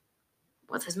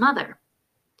was his mother.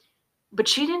 But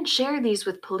she didn't share these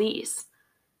with police,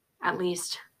 at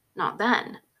least not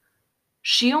then.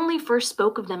 She only first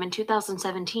spoke of them in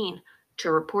 2017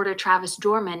 to reporter Travis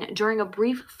Dorman during a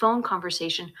brief phone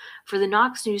conversation for the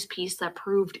Knox News piece that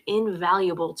proved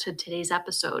invaluable to today's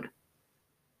episode.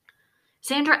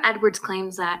 Sandra Edwards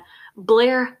claims that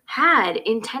Blair had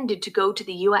intended to go to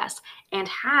the U.S. and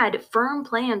had firm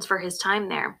plans for his time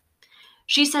there.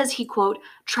 She says he, quote,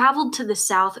 traveled to the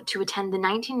South to attend the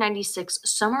 1996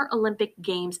 Summer Olympic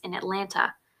Games in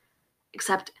Atlanta,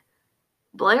 except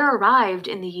Blair arrived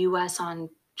in the U.S. on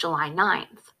July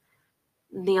 9th.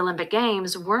 The Olympic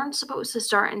Games weren't supposed to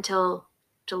start until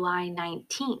July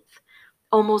 19th,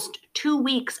 almost 2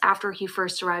 weeks after he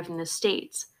first arrived in the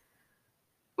States.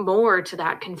 More to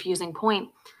that confusing point,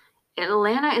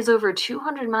 Atlanta is over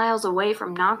 200 miles away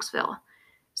from Knoxville,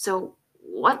 so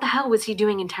what the hell was he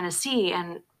doing in Tennessee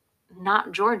and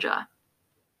not Georgia?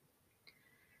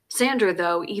 Sandra,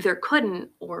 though, either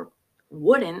couldn't or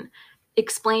wouldn't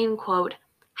explain, quote,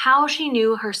 how she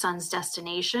knew her son's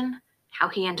destination, how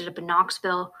he ended up in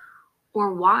Knoxville,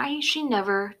 or why she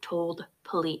never told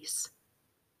police.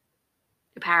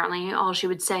 Apparently, all she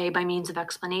would say by means of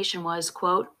explanation was,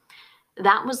 quote,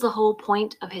 that was the whole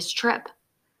point of his trip.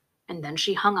 And then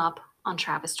she hung up on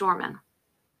Travis Dorman.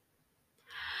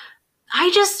 I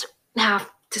just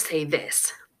have to say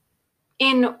this.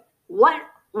 In what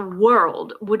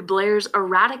world would Blair's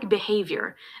erratic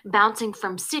behavior, bouncing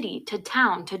from city to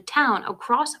town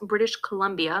across British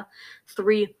Columbia,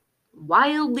 3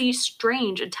 wildly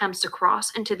strange attempts to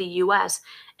cross into the US,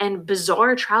 and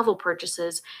bizarre travel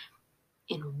purchases,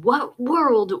 in what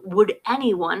world would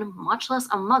anyone, much less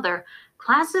a mother,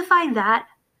 classify that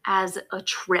as a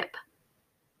trip?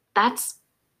 That's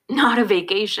not a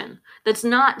vacation. That's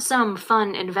not some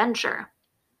fun adventure.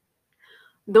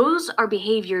 Those are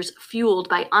behaviors fueled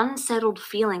by unsettled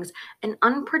feelings and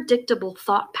unpredictable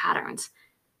thought patterns.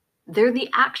 They're the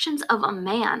actions of a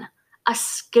man, a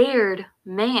scared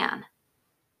man.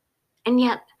 And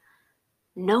yet,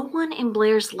 no one in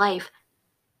Blair's life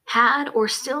had or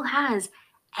still has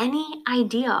any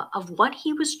idea of what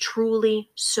he was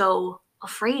truly so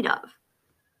afraid of.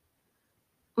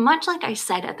 Much like I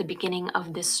said at the beginning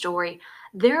of this story,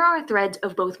 there are threads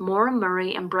of both Maura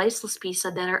Murray and Bryce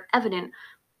Laspisa that are evident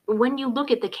when you look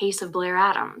at the case of Blair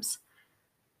Adams.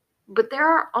 But there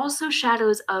are also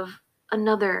shadows of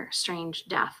another strange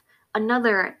death,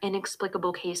 another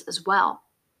inexplicable case as well,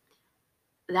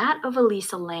 that of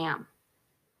Elisa Lam.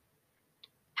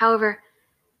 However,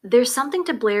 there's something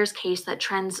to Blair's case that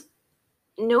trends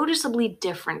noticeably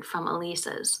different from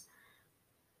Elisa's.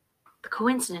 The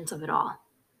coincidence of it all.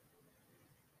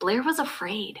 Blair was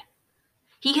afraid.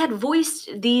 He had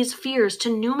voiced these fears to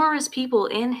numerous people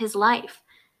in his life.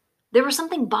 There was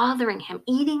something bothering him,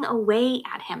 eating away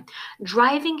at him,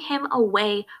 driving him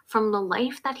away from the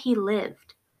life that he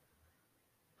lived.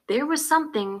 There was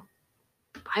something,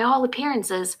 by all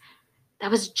appearances, that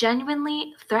was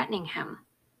genuinely threatening him.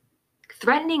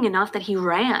 Threatening enough that he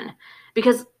ran,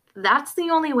 because that's the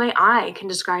only way I can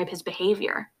describe his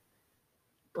behavior.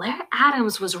 Blair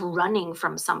Adams was running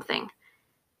from something.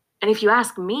 And if you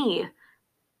ask me,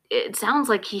 it sounds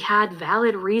like he had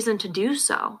valid reason to do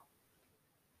so.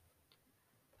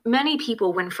 Many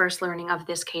people, when first learning of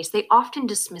this case, they often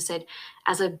dismiss it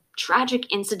as a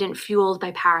tragic incident fueled by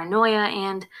paranoia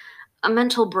and a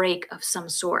mental break of some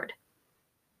sort.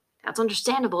 That's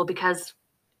understandable because,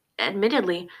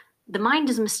 admittedly, the mind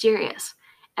is mysterious,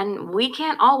 and we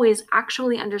can't always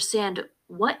actually understand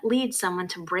what leads someone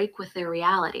to break with their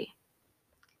reality.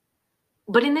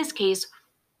 But in this case,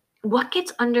 what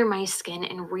gets under my skin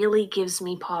and really gives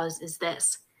me pause is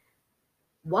this.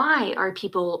 Why are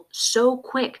people so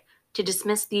quick to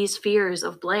dismiss these fears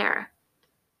of Blair?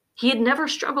 He had never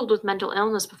struggled with mental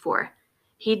illness before.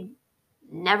 He'd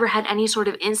never had any sort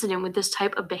of incident with this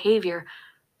type of behavior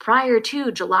prior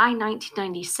to July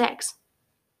 1996.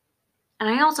 And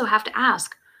I also have to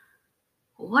ask,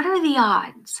 what are the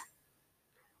odds?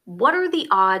 What are the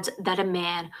odds that a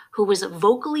man who was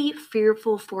vocally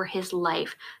fearful for his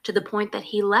life to the point that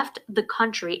he left the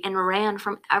country and ran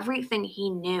from everything he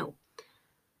knew,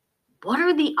 what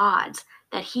are the odds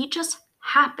that he just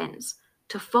happens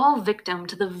to fall victim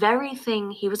to the very thing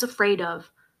he was afraid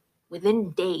of within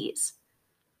days?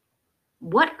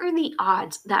 What are the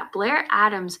odds that Blair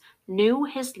Adams knew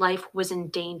his life was in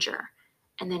danger,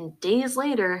 and then days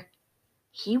later,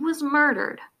 he was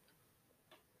murdered?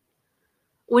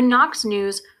 When Knox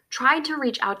News tried to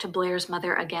reach out to Blair's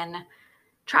mother again,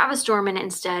 Travis Dorman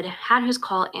instead had his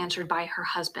call answered by her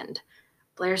husband,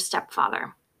 Blair's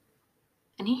stepfather.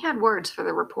 And he had words for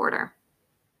the reporter.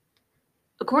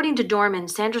 According to Dorman,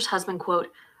 Sandra's husband,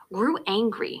 quote, grew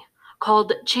angry,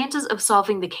 called chances of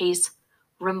solving the case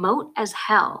remote as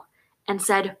hell, and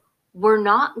said, we're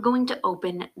not going to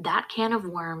open that can of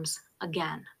worms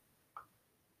again.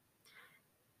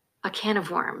 A can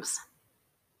of worms.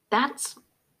 That's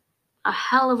a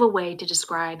hell of a way to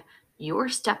describe your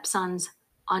stepson's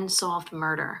unsolved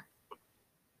murder.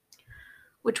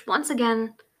 Which once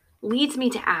again leads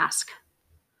me to ask,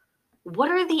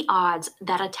 What are the odds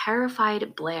that a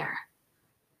terrified Blair?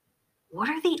 What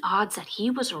are the odds that he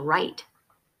was right?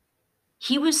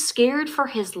 He was scared for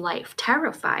his life,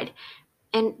 terrified,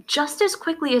 and just as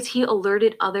quickly as he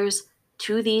alerted others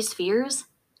to these fears,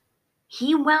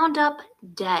 he wound up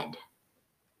dead.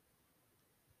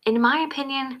 In my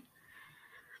opinion,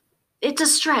 it's a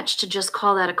stretch to just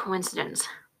call that a coincidence.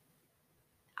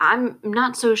 I'm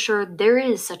not so sure there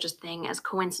is such a thing as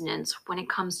coincidence when it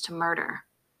comes to murder.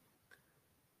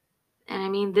 And I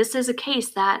mean, this is a case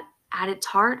that, at its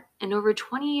heart, and over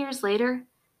 20 years later,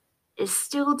 is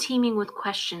still teeming with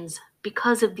questions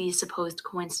because of these supposed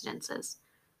coincidences.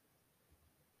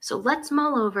 So let's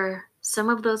mull over some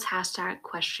of those hashtag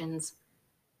questions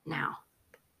now.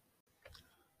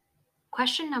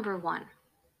 Question number 1.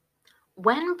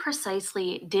 When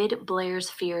precisely did Blair's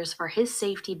fears for his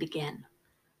safety begin?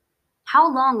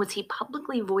 How long was he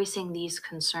publicly voicing these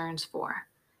concerns for?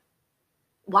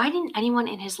 Why didn't anyone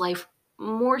in his life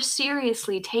more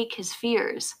seriously take his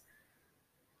fears?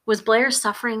 Was Blair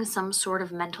suffering some sort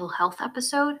of mental health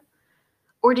episode?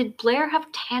 Or did Blair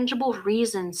have tangible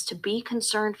reasons to be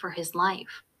concerned for his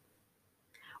life?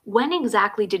 When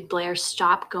exactly did Blair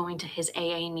stop going to his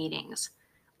AA meetings?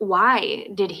 Why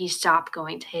did he stop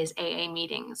going to his AA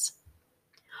meetings?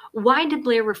 Why did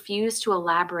Blair refuse to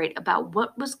elaborate about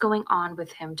what was going on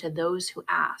with him to those who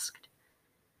asked?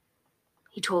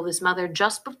 He told his mother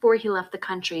just before he left the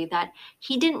country that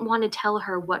he didn't want to tell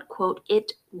her what, quote,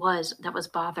 it was that was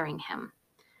bothering him.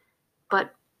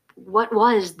 But what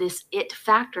was this it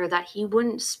factor that he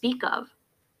wouldn't speak of?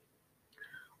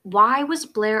 Why was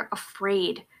Blair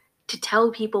afraid to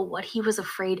tell people what he was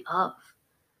afraid of?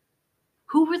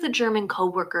 Who were the German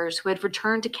co-workers who had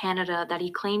returned to Canada that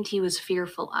he claimed he was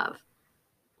fearful of?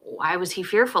 Why was he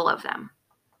fearful of them?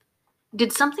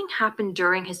 Did something happen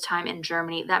during his time in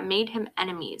Germany that made him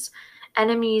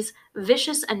enemies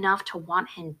vicious enough to want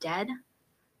him dead?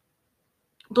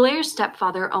 Blair's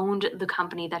stepfather owned the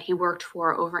company that he worked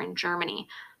for over in Germany.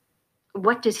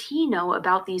 What does he know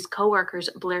about these coworkers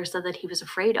Blair said that he was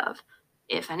afraid of,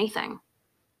 if anything?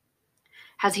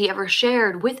 Has he ever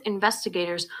shared with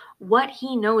investigators what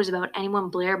he knows about anyone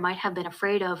Blair might have been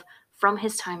afraid of from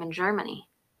his time in Germany?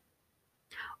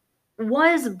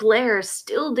 Was Blair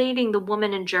still dating the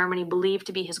woman in Germany believed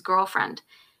to be his girlfriend?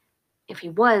 If he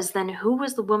was, then who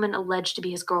was the woman alleged to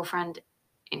be his girlfriend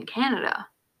in Canada?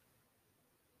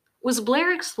 Was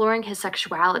Blair exploring his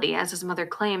sexuality, as his mother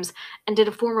claims, and did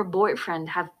a former boyfriend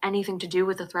have anything to do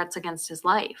with the threats against his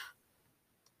life?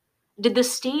 Did the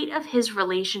state of his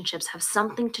relationships have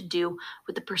something to do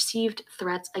with the perceived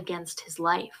threats against his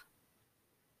life?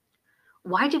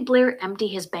 Why did Blair empty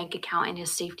his bank account in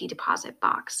his safety deposit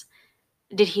box?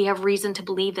 Did he have reason to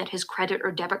believe that his credit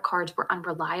or debit cards were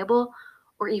unreliable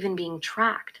or even being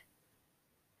tracked?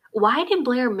 Why did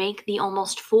Blair make the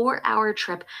almost 4-hour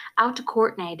trip out to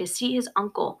Courtenay to see his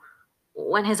uncle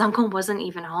when his uncle wasn't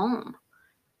even home?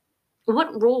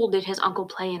 What role did his uncle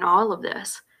play in all of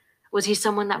this? Was he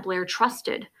someone that Blair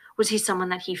trusted? Was he someone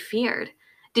that he feared?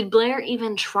 Did Blair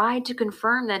even try to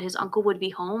confirm that his uncle would be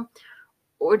home,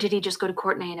 or did he just go to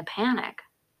Courtenay in a panic?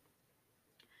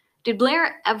 Did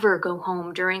Blair ever go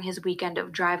home during his weekend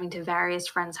of driving to various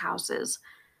friends' houses,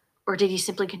 or did he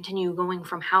simply continue going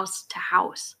from house to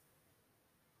house?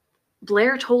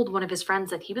 Blair told one of his friends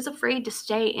that he was afraid to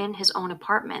stay in his own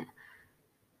apartment.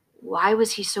 Why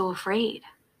was he so afraid?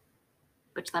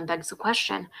 Which then begs the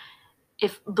question,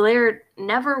 if Blair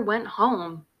never went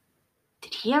home,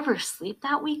 did he ever sleep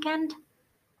that weekend?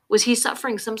 Was he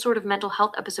suffering some sort of mental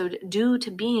health episode due to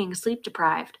being sleep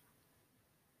deprived?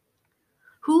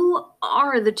 Who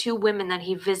are the 2 women that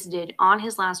he visited on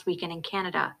his last weekend in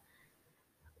Canada?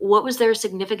 What was their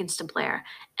significance to Blair?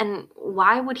 And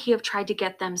why would he have tried to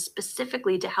get them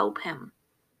specifically to help him?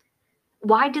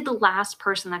 Why did the last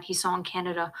person that he saw in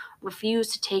Canada refuse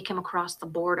to take him across the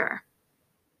border?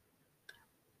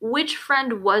 Which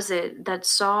friend was it that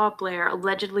saw Blair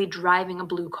allegedly driving a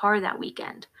blue car that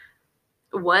weekend?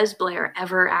 Was Blair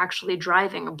ever actually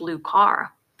driving a blue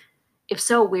car? If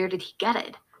so, where did he get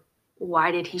it?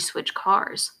 Why did he switch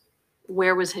cars?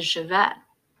 Where was his Chevette?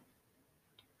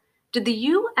 Did the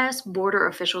U.S. border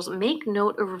officials make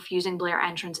note of refusing Blair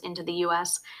entrance into the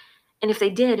U.S.? And if they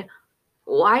did,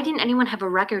 why didn't anyone have a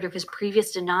record of his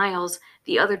previous denials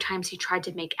the other times he tried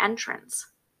to make entrance?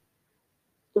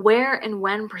 Where and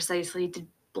when precisely did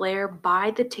Blair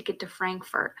buy the ticket to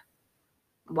Frankfurt?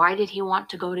 Why did he want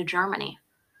to go to Germany?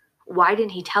 Why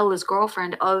didn't he tell his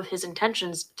girlfriend of his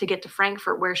intentions to get to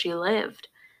Frankfurt where she lived?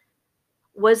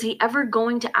 Was he ever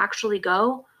going to actually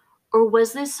go, or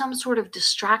was this some sort of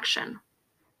distraction?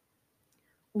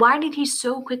 Why did he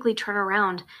so quickly turn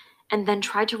around and then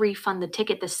tried to refund the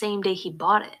ticket the same day he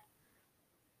bought it?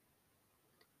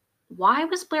 Why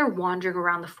was Blair wandering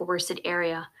around the forested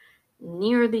area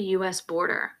near the US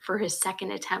border for his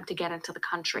second attempt to get into the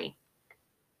country?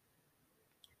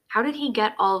 How did he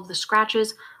get all of the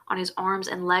scratches on his arms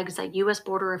and legs that US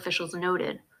border officials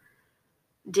noted?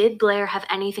 Did Blair have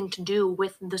anything to do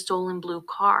with the stolen blue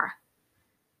car?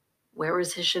 Where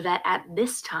was his Chevette at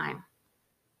this time?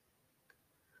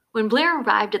 When Blair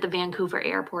arrived at the Vancouver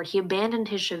airport, he abandoned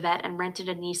his Chevette and rented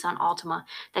a Nissan Altima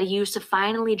that he used to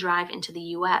finally drive into the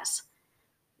US.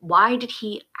 Why did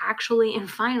he actually and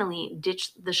finally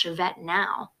ditch the Chevette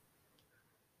now?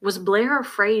 Was Blair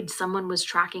afraid someone was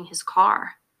tracking his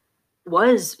car?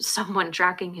 Was someone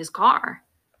tracking his car?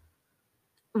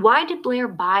 Why did Blair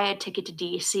buy a ticket to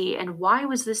DC, and why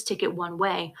was this ticket one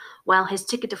way while his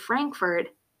ticket to Frankfurt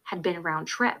had been round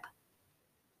trip?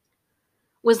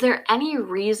 Was there any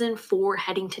reason for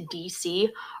heading to DC,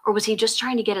 or was he just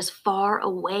trying to get as far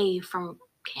away from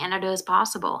Canada as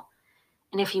possible?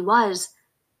 And if he was,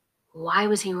 why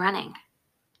was he running?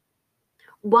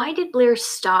 Why did Blair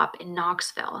stop in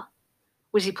Knoxville?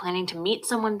 Was he planning to meet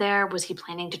someone there? Was he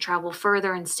planning to travel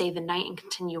further and stay the night and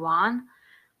continue on?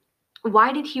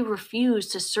 Why did he refuse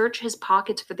to search his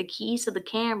pockets for the keys to the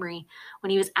Camry when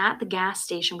he was at the gas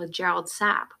station with Gerald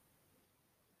Sapp?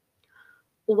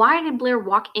 Why did Blair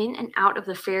walk in and out of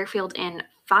the Fairfield Inn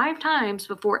 5 times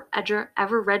before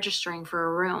ever registering for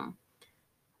a room?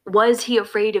 Was he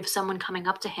afraid of someone coming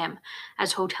up to him,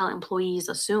 as hotel employees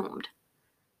assumed?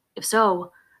 If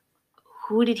so,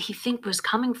 who did he think was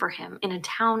coming for him in a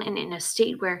town and in a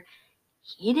state where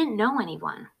he didn't know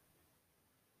anyone?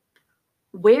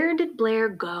 Where did Blair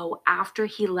go after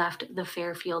he left the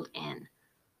Fairfield Inn?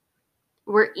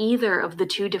 Were either of the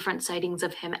 2 different sightings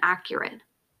of him accurate?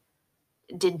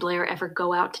 Did Blair ever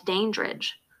go out to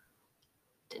Dandridge?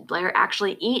 Did Blair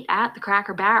actually eat at the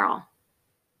Cracker Barrel?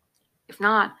 If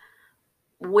not,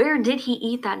 where did he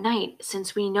eat that night,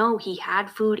 since we know he had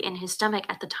food in his stomach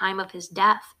at the time of his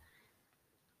death?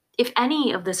 If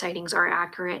any of the sightings are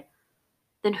accurate,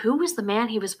 then who was the man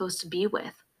he was supposed to be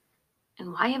with?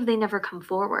 And why have they never come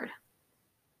forward?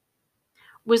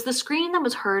 Was the scream that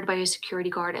was heard by a security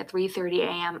guard at 3:30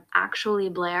 a.m. actually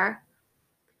Blair?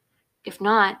 If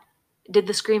not, did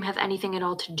the scream have anything at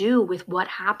all to do with what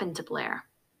happened to Blair?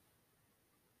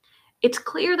 It's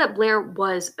clear that Blair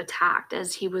was attacked,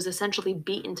 as he was essentially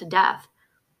beaten to death.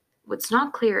 What's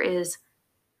not clear is,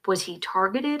 was he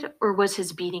targeted or was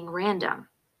his beating random?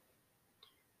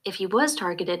 If he was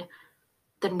targeted,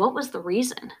 then what was the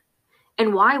reason?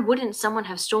 And why wouldn't someone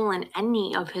have stolen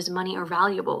any of his money or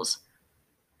valuables?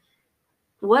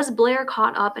 Was Blair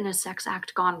caught up in a sex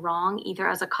act gone wrong, either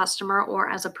as a customer or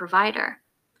as a provider?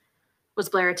 Was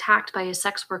Blair attacked by a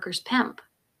sex worker's pimp?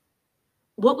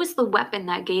 What was the weapon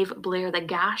that gave Blair the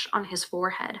gash on his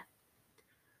forehead?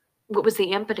 What was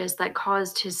the impetus that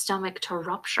caused his stomach to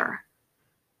rupture?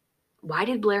 Why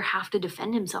did Blair have to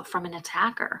defend himself from an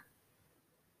attacker?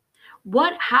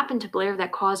 What happened to Blair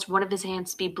that caused one of his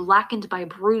hands to be blackened by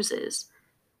bruises?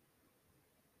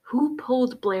 Who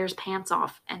pulled Blair's pants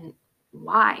off, and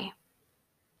why?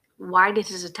 Why did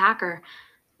his attacker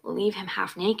leave him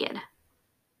half naked?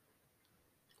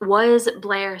 Was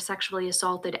Blair sexually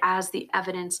assaulted, as the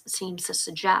evidence seems to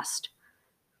suggest?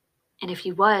 And if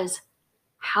he was,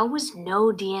 how was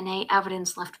no DNA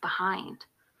evidence left behind?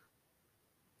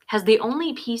 Has the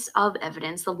only piece of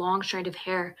evidence, the long strand of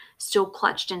hair still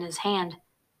clutched in his hand,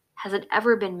 has it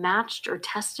ever been matched or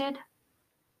tested?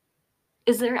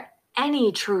 Is there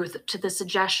any truth to the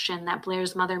suggestion that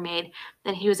Blair's mother made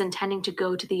that he was intending to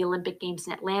go to the Olympic Games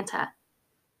in Atlanta?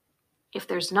 If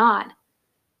there's not,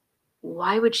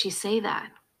 why would she say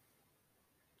that?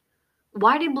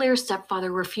 Why did Blair's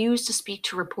stepfather refuse to speak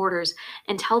to reporters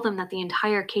and tell them that the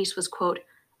entire case was, quote,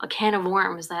 a can of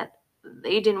worms that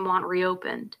they didn't want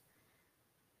reopened?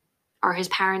 Are his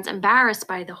parents embarrassed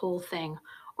by the whole thing,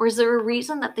 or is there a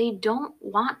reason that they don't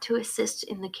want to assist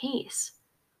in the case?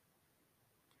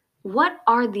 What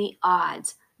are the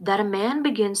odds that a man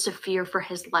begins to fear for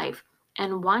his life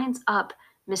and winds up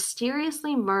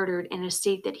mysteriously murdered in a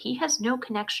state that he has no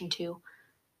connection to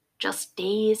just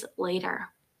days later?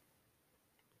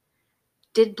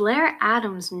 Did Blair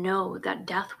Adams know that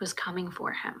death was coming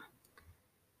for him?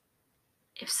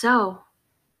 If so,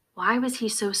 why was he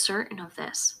so certain of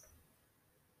this?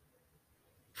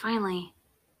 Finally,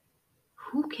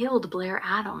 who killed Blair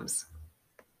Adams?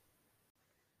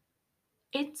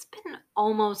 It's been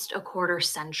almost a quarter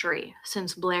century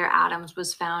since Blair Adams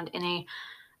was found in a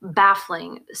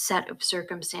baffling set of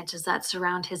circumstances that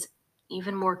surround his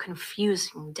even more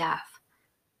confusing death.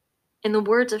 In the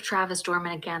words of Travis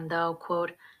Dorman again, though,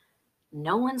 quote,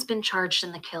 No one's been charged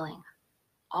in the killing.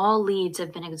 All leads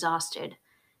have been exhausted,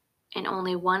 and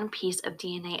only one piece of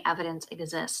DNA evidence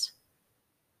exists.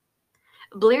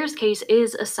 Blair's case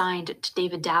is assigned to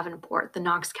David Davenport, the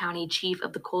Knox County Chief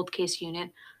of the Cold Case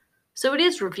Unit, so it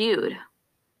is reviewed,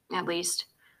 at least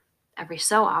every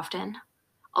so often,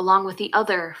 along with the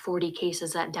other 40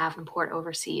 cases that Davenport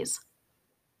oversees.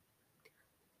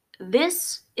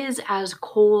 This is as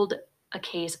cold a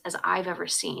case as I've ever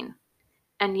seen,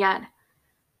 and yet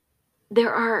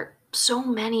there are so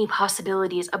many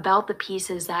possibilities about the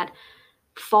pieces that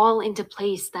fall into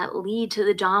place that lead to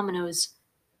the dominoes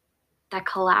that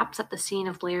collapse at the scene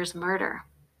of Blair's murder.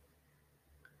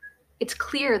 It's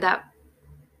clear that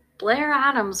Blair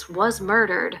Adams was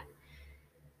murdered.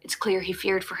 It's clear he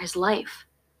feared for his life.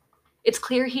 It's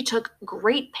clear he took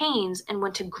great pains and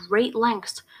went to great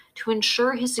lengths to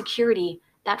ensure his security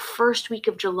that first week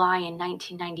of July in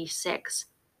 1996.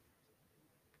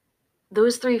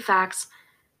 Those three facts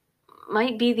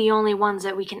might be the only ones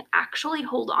that we can actually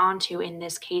hold on to in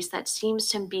this case that seems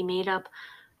to be made up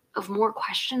of more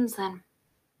questions than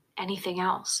anything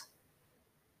else.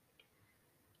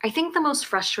 I think the most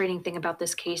frustrating thing about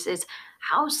this case is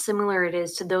how similar it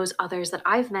is to those others that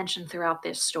I've mentioned throughout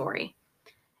this story.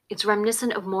 It's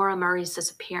reminiscent of Maura Murray's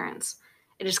disappearance.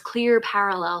 It has clear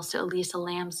parallels to Elisa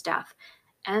Lam's death,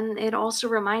 and it also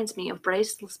reminds me of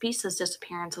Bryce Laspisa's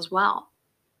disappearance as well.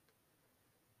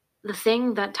 The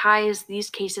thing that ties these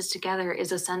cases together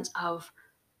is a sense of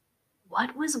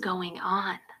what was going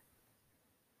on.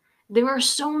 There are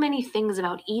so many things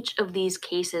about each of these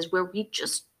cases where we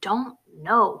just don't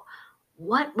know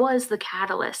what was the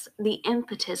catalyst, the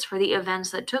impetus for the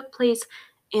events that took place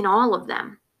in all of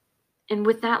them. And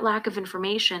with that lack of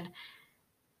information,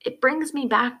 it brings me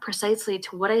back precisely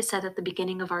to what I said at the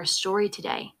beginning of our story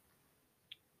today.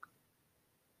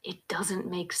 It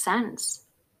doesn't make sense.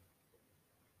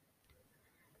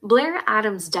 Blair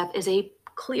Adams' death is a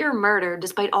clear murder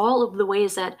despite all of the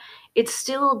ways that it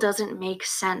still doesn't make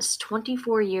sense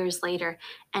 24 years later,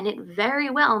 and it very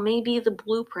well may be the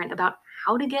blueprint about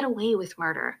how to get away with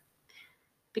murder.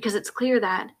 Because it's clear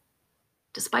that,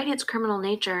 despite its criminal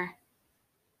nature,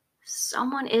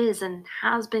 someone is and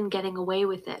has been getting away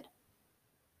with it.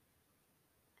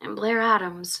 And Blair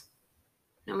Adams,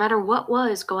 no matter what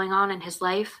was going on in his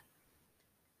life,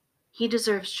 he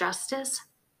deserves justice,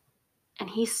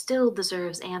 and he still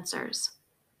deserves answers.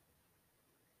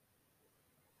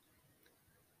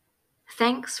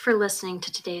 Thanks for listening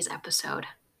to today's episode.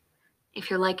 If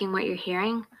you're liking what you're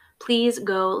hearing, please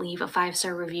go leave a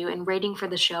 5-star review and rating for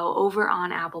the show over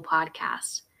on Apple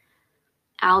Podcasts.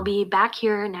 I'll be back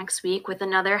here next week with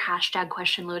another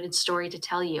 #question-loaded story to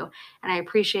tell you, and I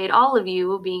appreciate all of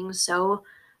you being so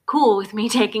cool with me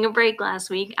taking a break last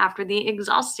week after the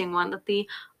exhausting one that the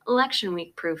election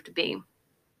week proved to be.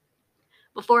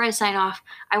 Before I sign off,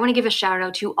 I want to give a shout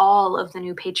out to all of the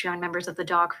new Patreon members of the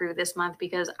Daw Crew this month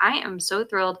because I am so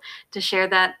thrilled to share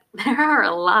that there are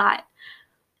a lot.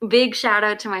 Big shout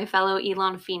out to my fellow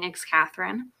Elon Phoenix,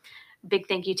 Catherine. Big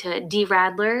thank you to Dee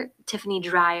Radler, Tiffany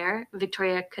Dreyer,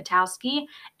 Victoria Katowski,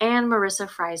 and Marissa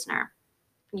Freisner.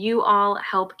 You all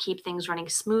help keep things running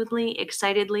smoothly,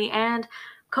 excitedly, and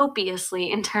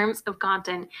copiously in terms of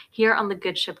content here on the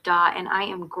Good Ship Daw, and I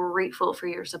am grateful for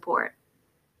your support.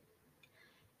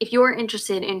 If you're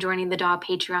interested in joining the Daw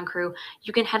Patreon crew,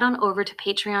 you can head on over to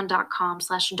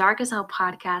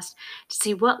patreon.com/darkashellpodcast to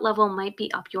see what level might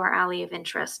be up your alley of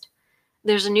interest.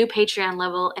 There's a new Patreon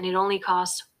level, and it only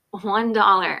costs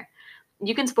 $1.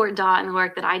 You can support Daw and the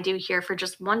work that I do here for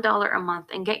just $1 a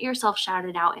month and get yourself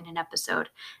shouted out in an episode,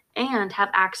 and have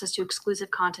access to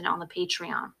exclusive content on the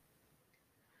Patreon.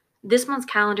 This month's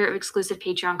calendar of exclusive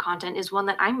Patreon content is one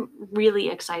that I'm really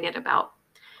excited about.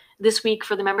 This week,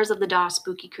 for the members of the Daw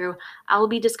Spooky Crew, I will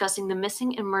be discussing the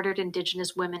missing and murdered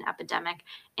Indigenous women epidemic,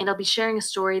 and I'll be sharing a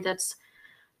story that's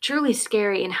truly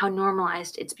scary in how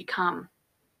normalized it's become.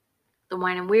 The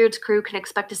Wine and Weirds crew can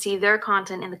expect to see their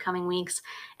content in the coming weeks,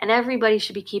 and everybody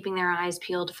should be keeping their eyes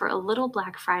peeled for a little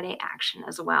Black Friday action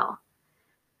as well.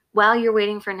 While you're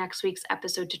waiting for next week's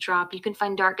episode to drop, you can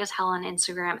find Dark as Hell on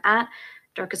Instagram at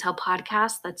Dark as Hell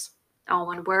Podcast, that's all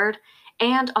one word,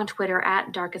 and on Twitter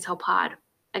at Dark as Hell Pod.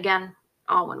 Again,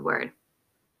 all one word.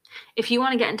 If you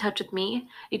want to get in touch with me,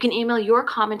 you can email your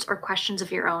comments or questions of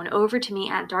your own over to me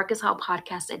at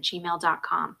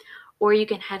darkashellpodcast@gmail.com, or you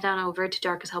can head on over to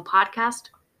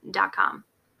darkashellpodcast.com.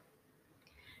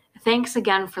 Thanks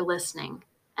again for listening,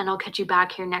 and I'll catch you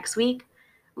back here next week,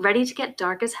 ready to get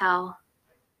dark as hell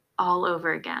all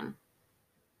over again.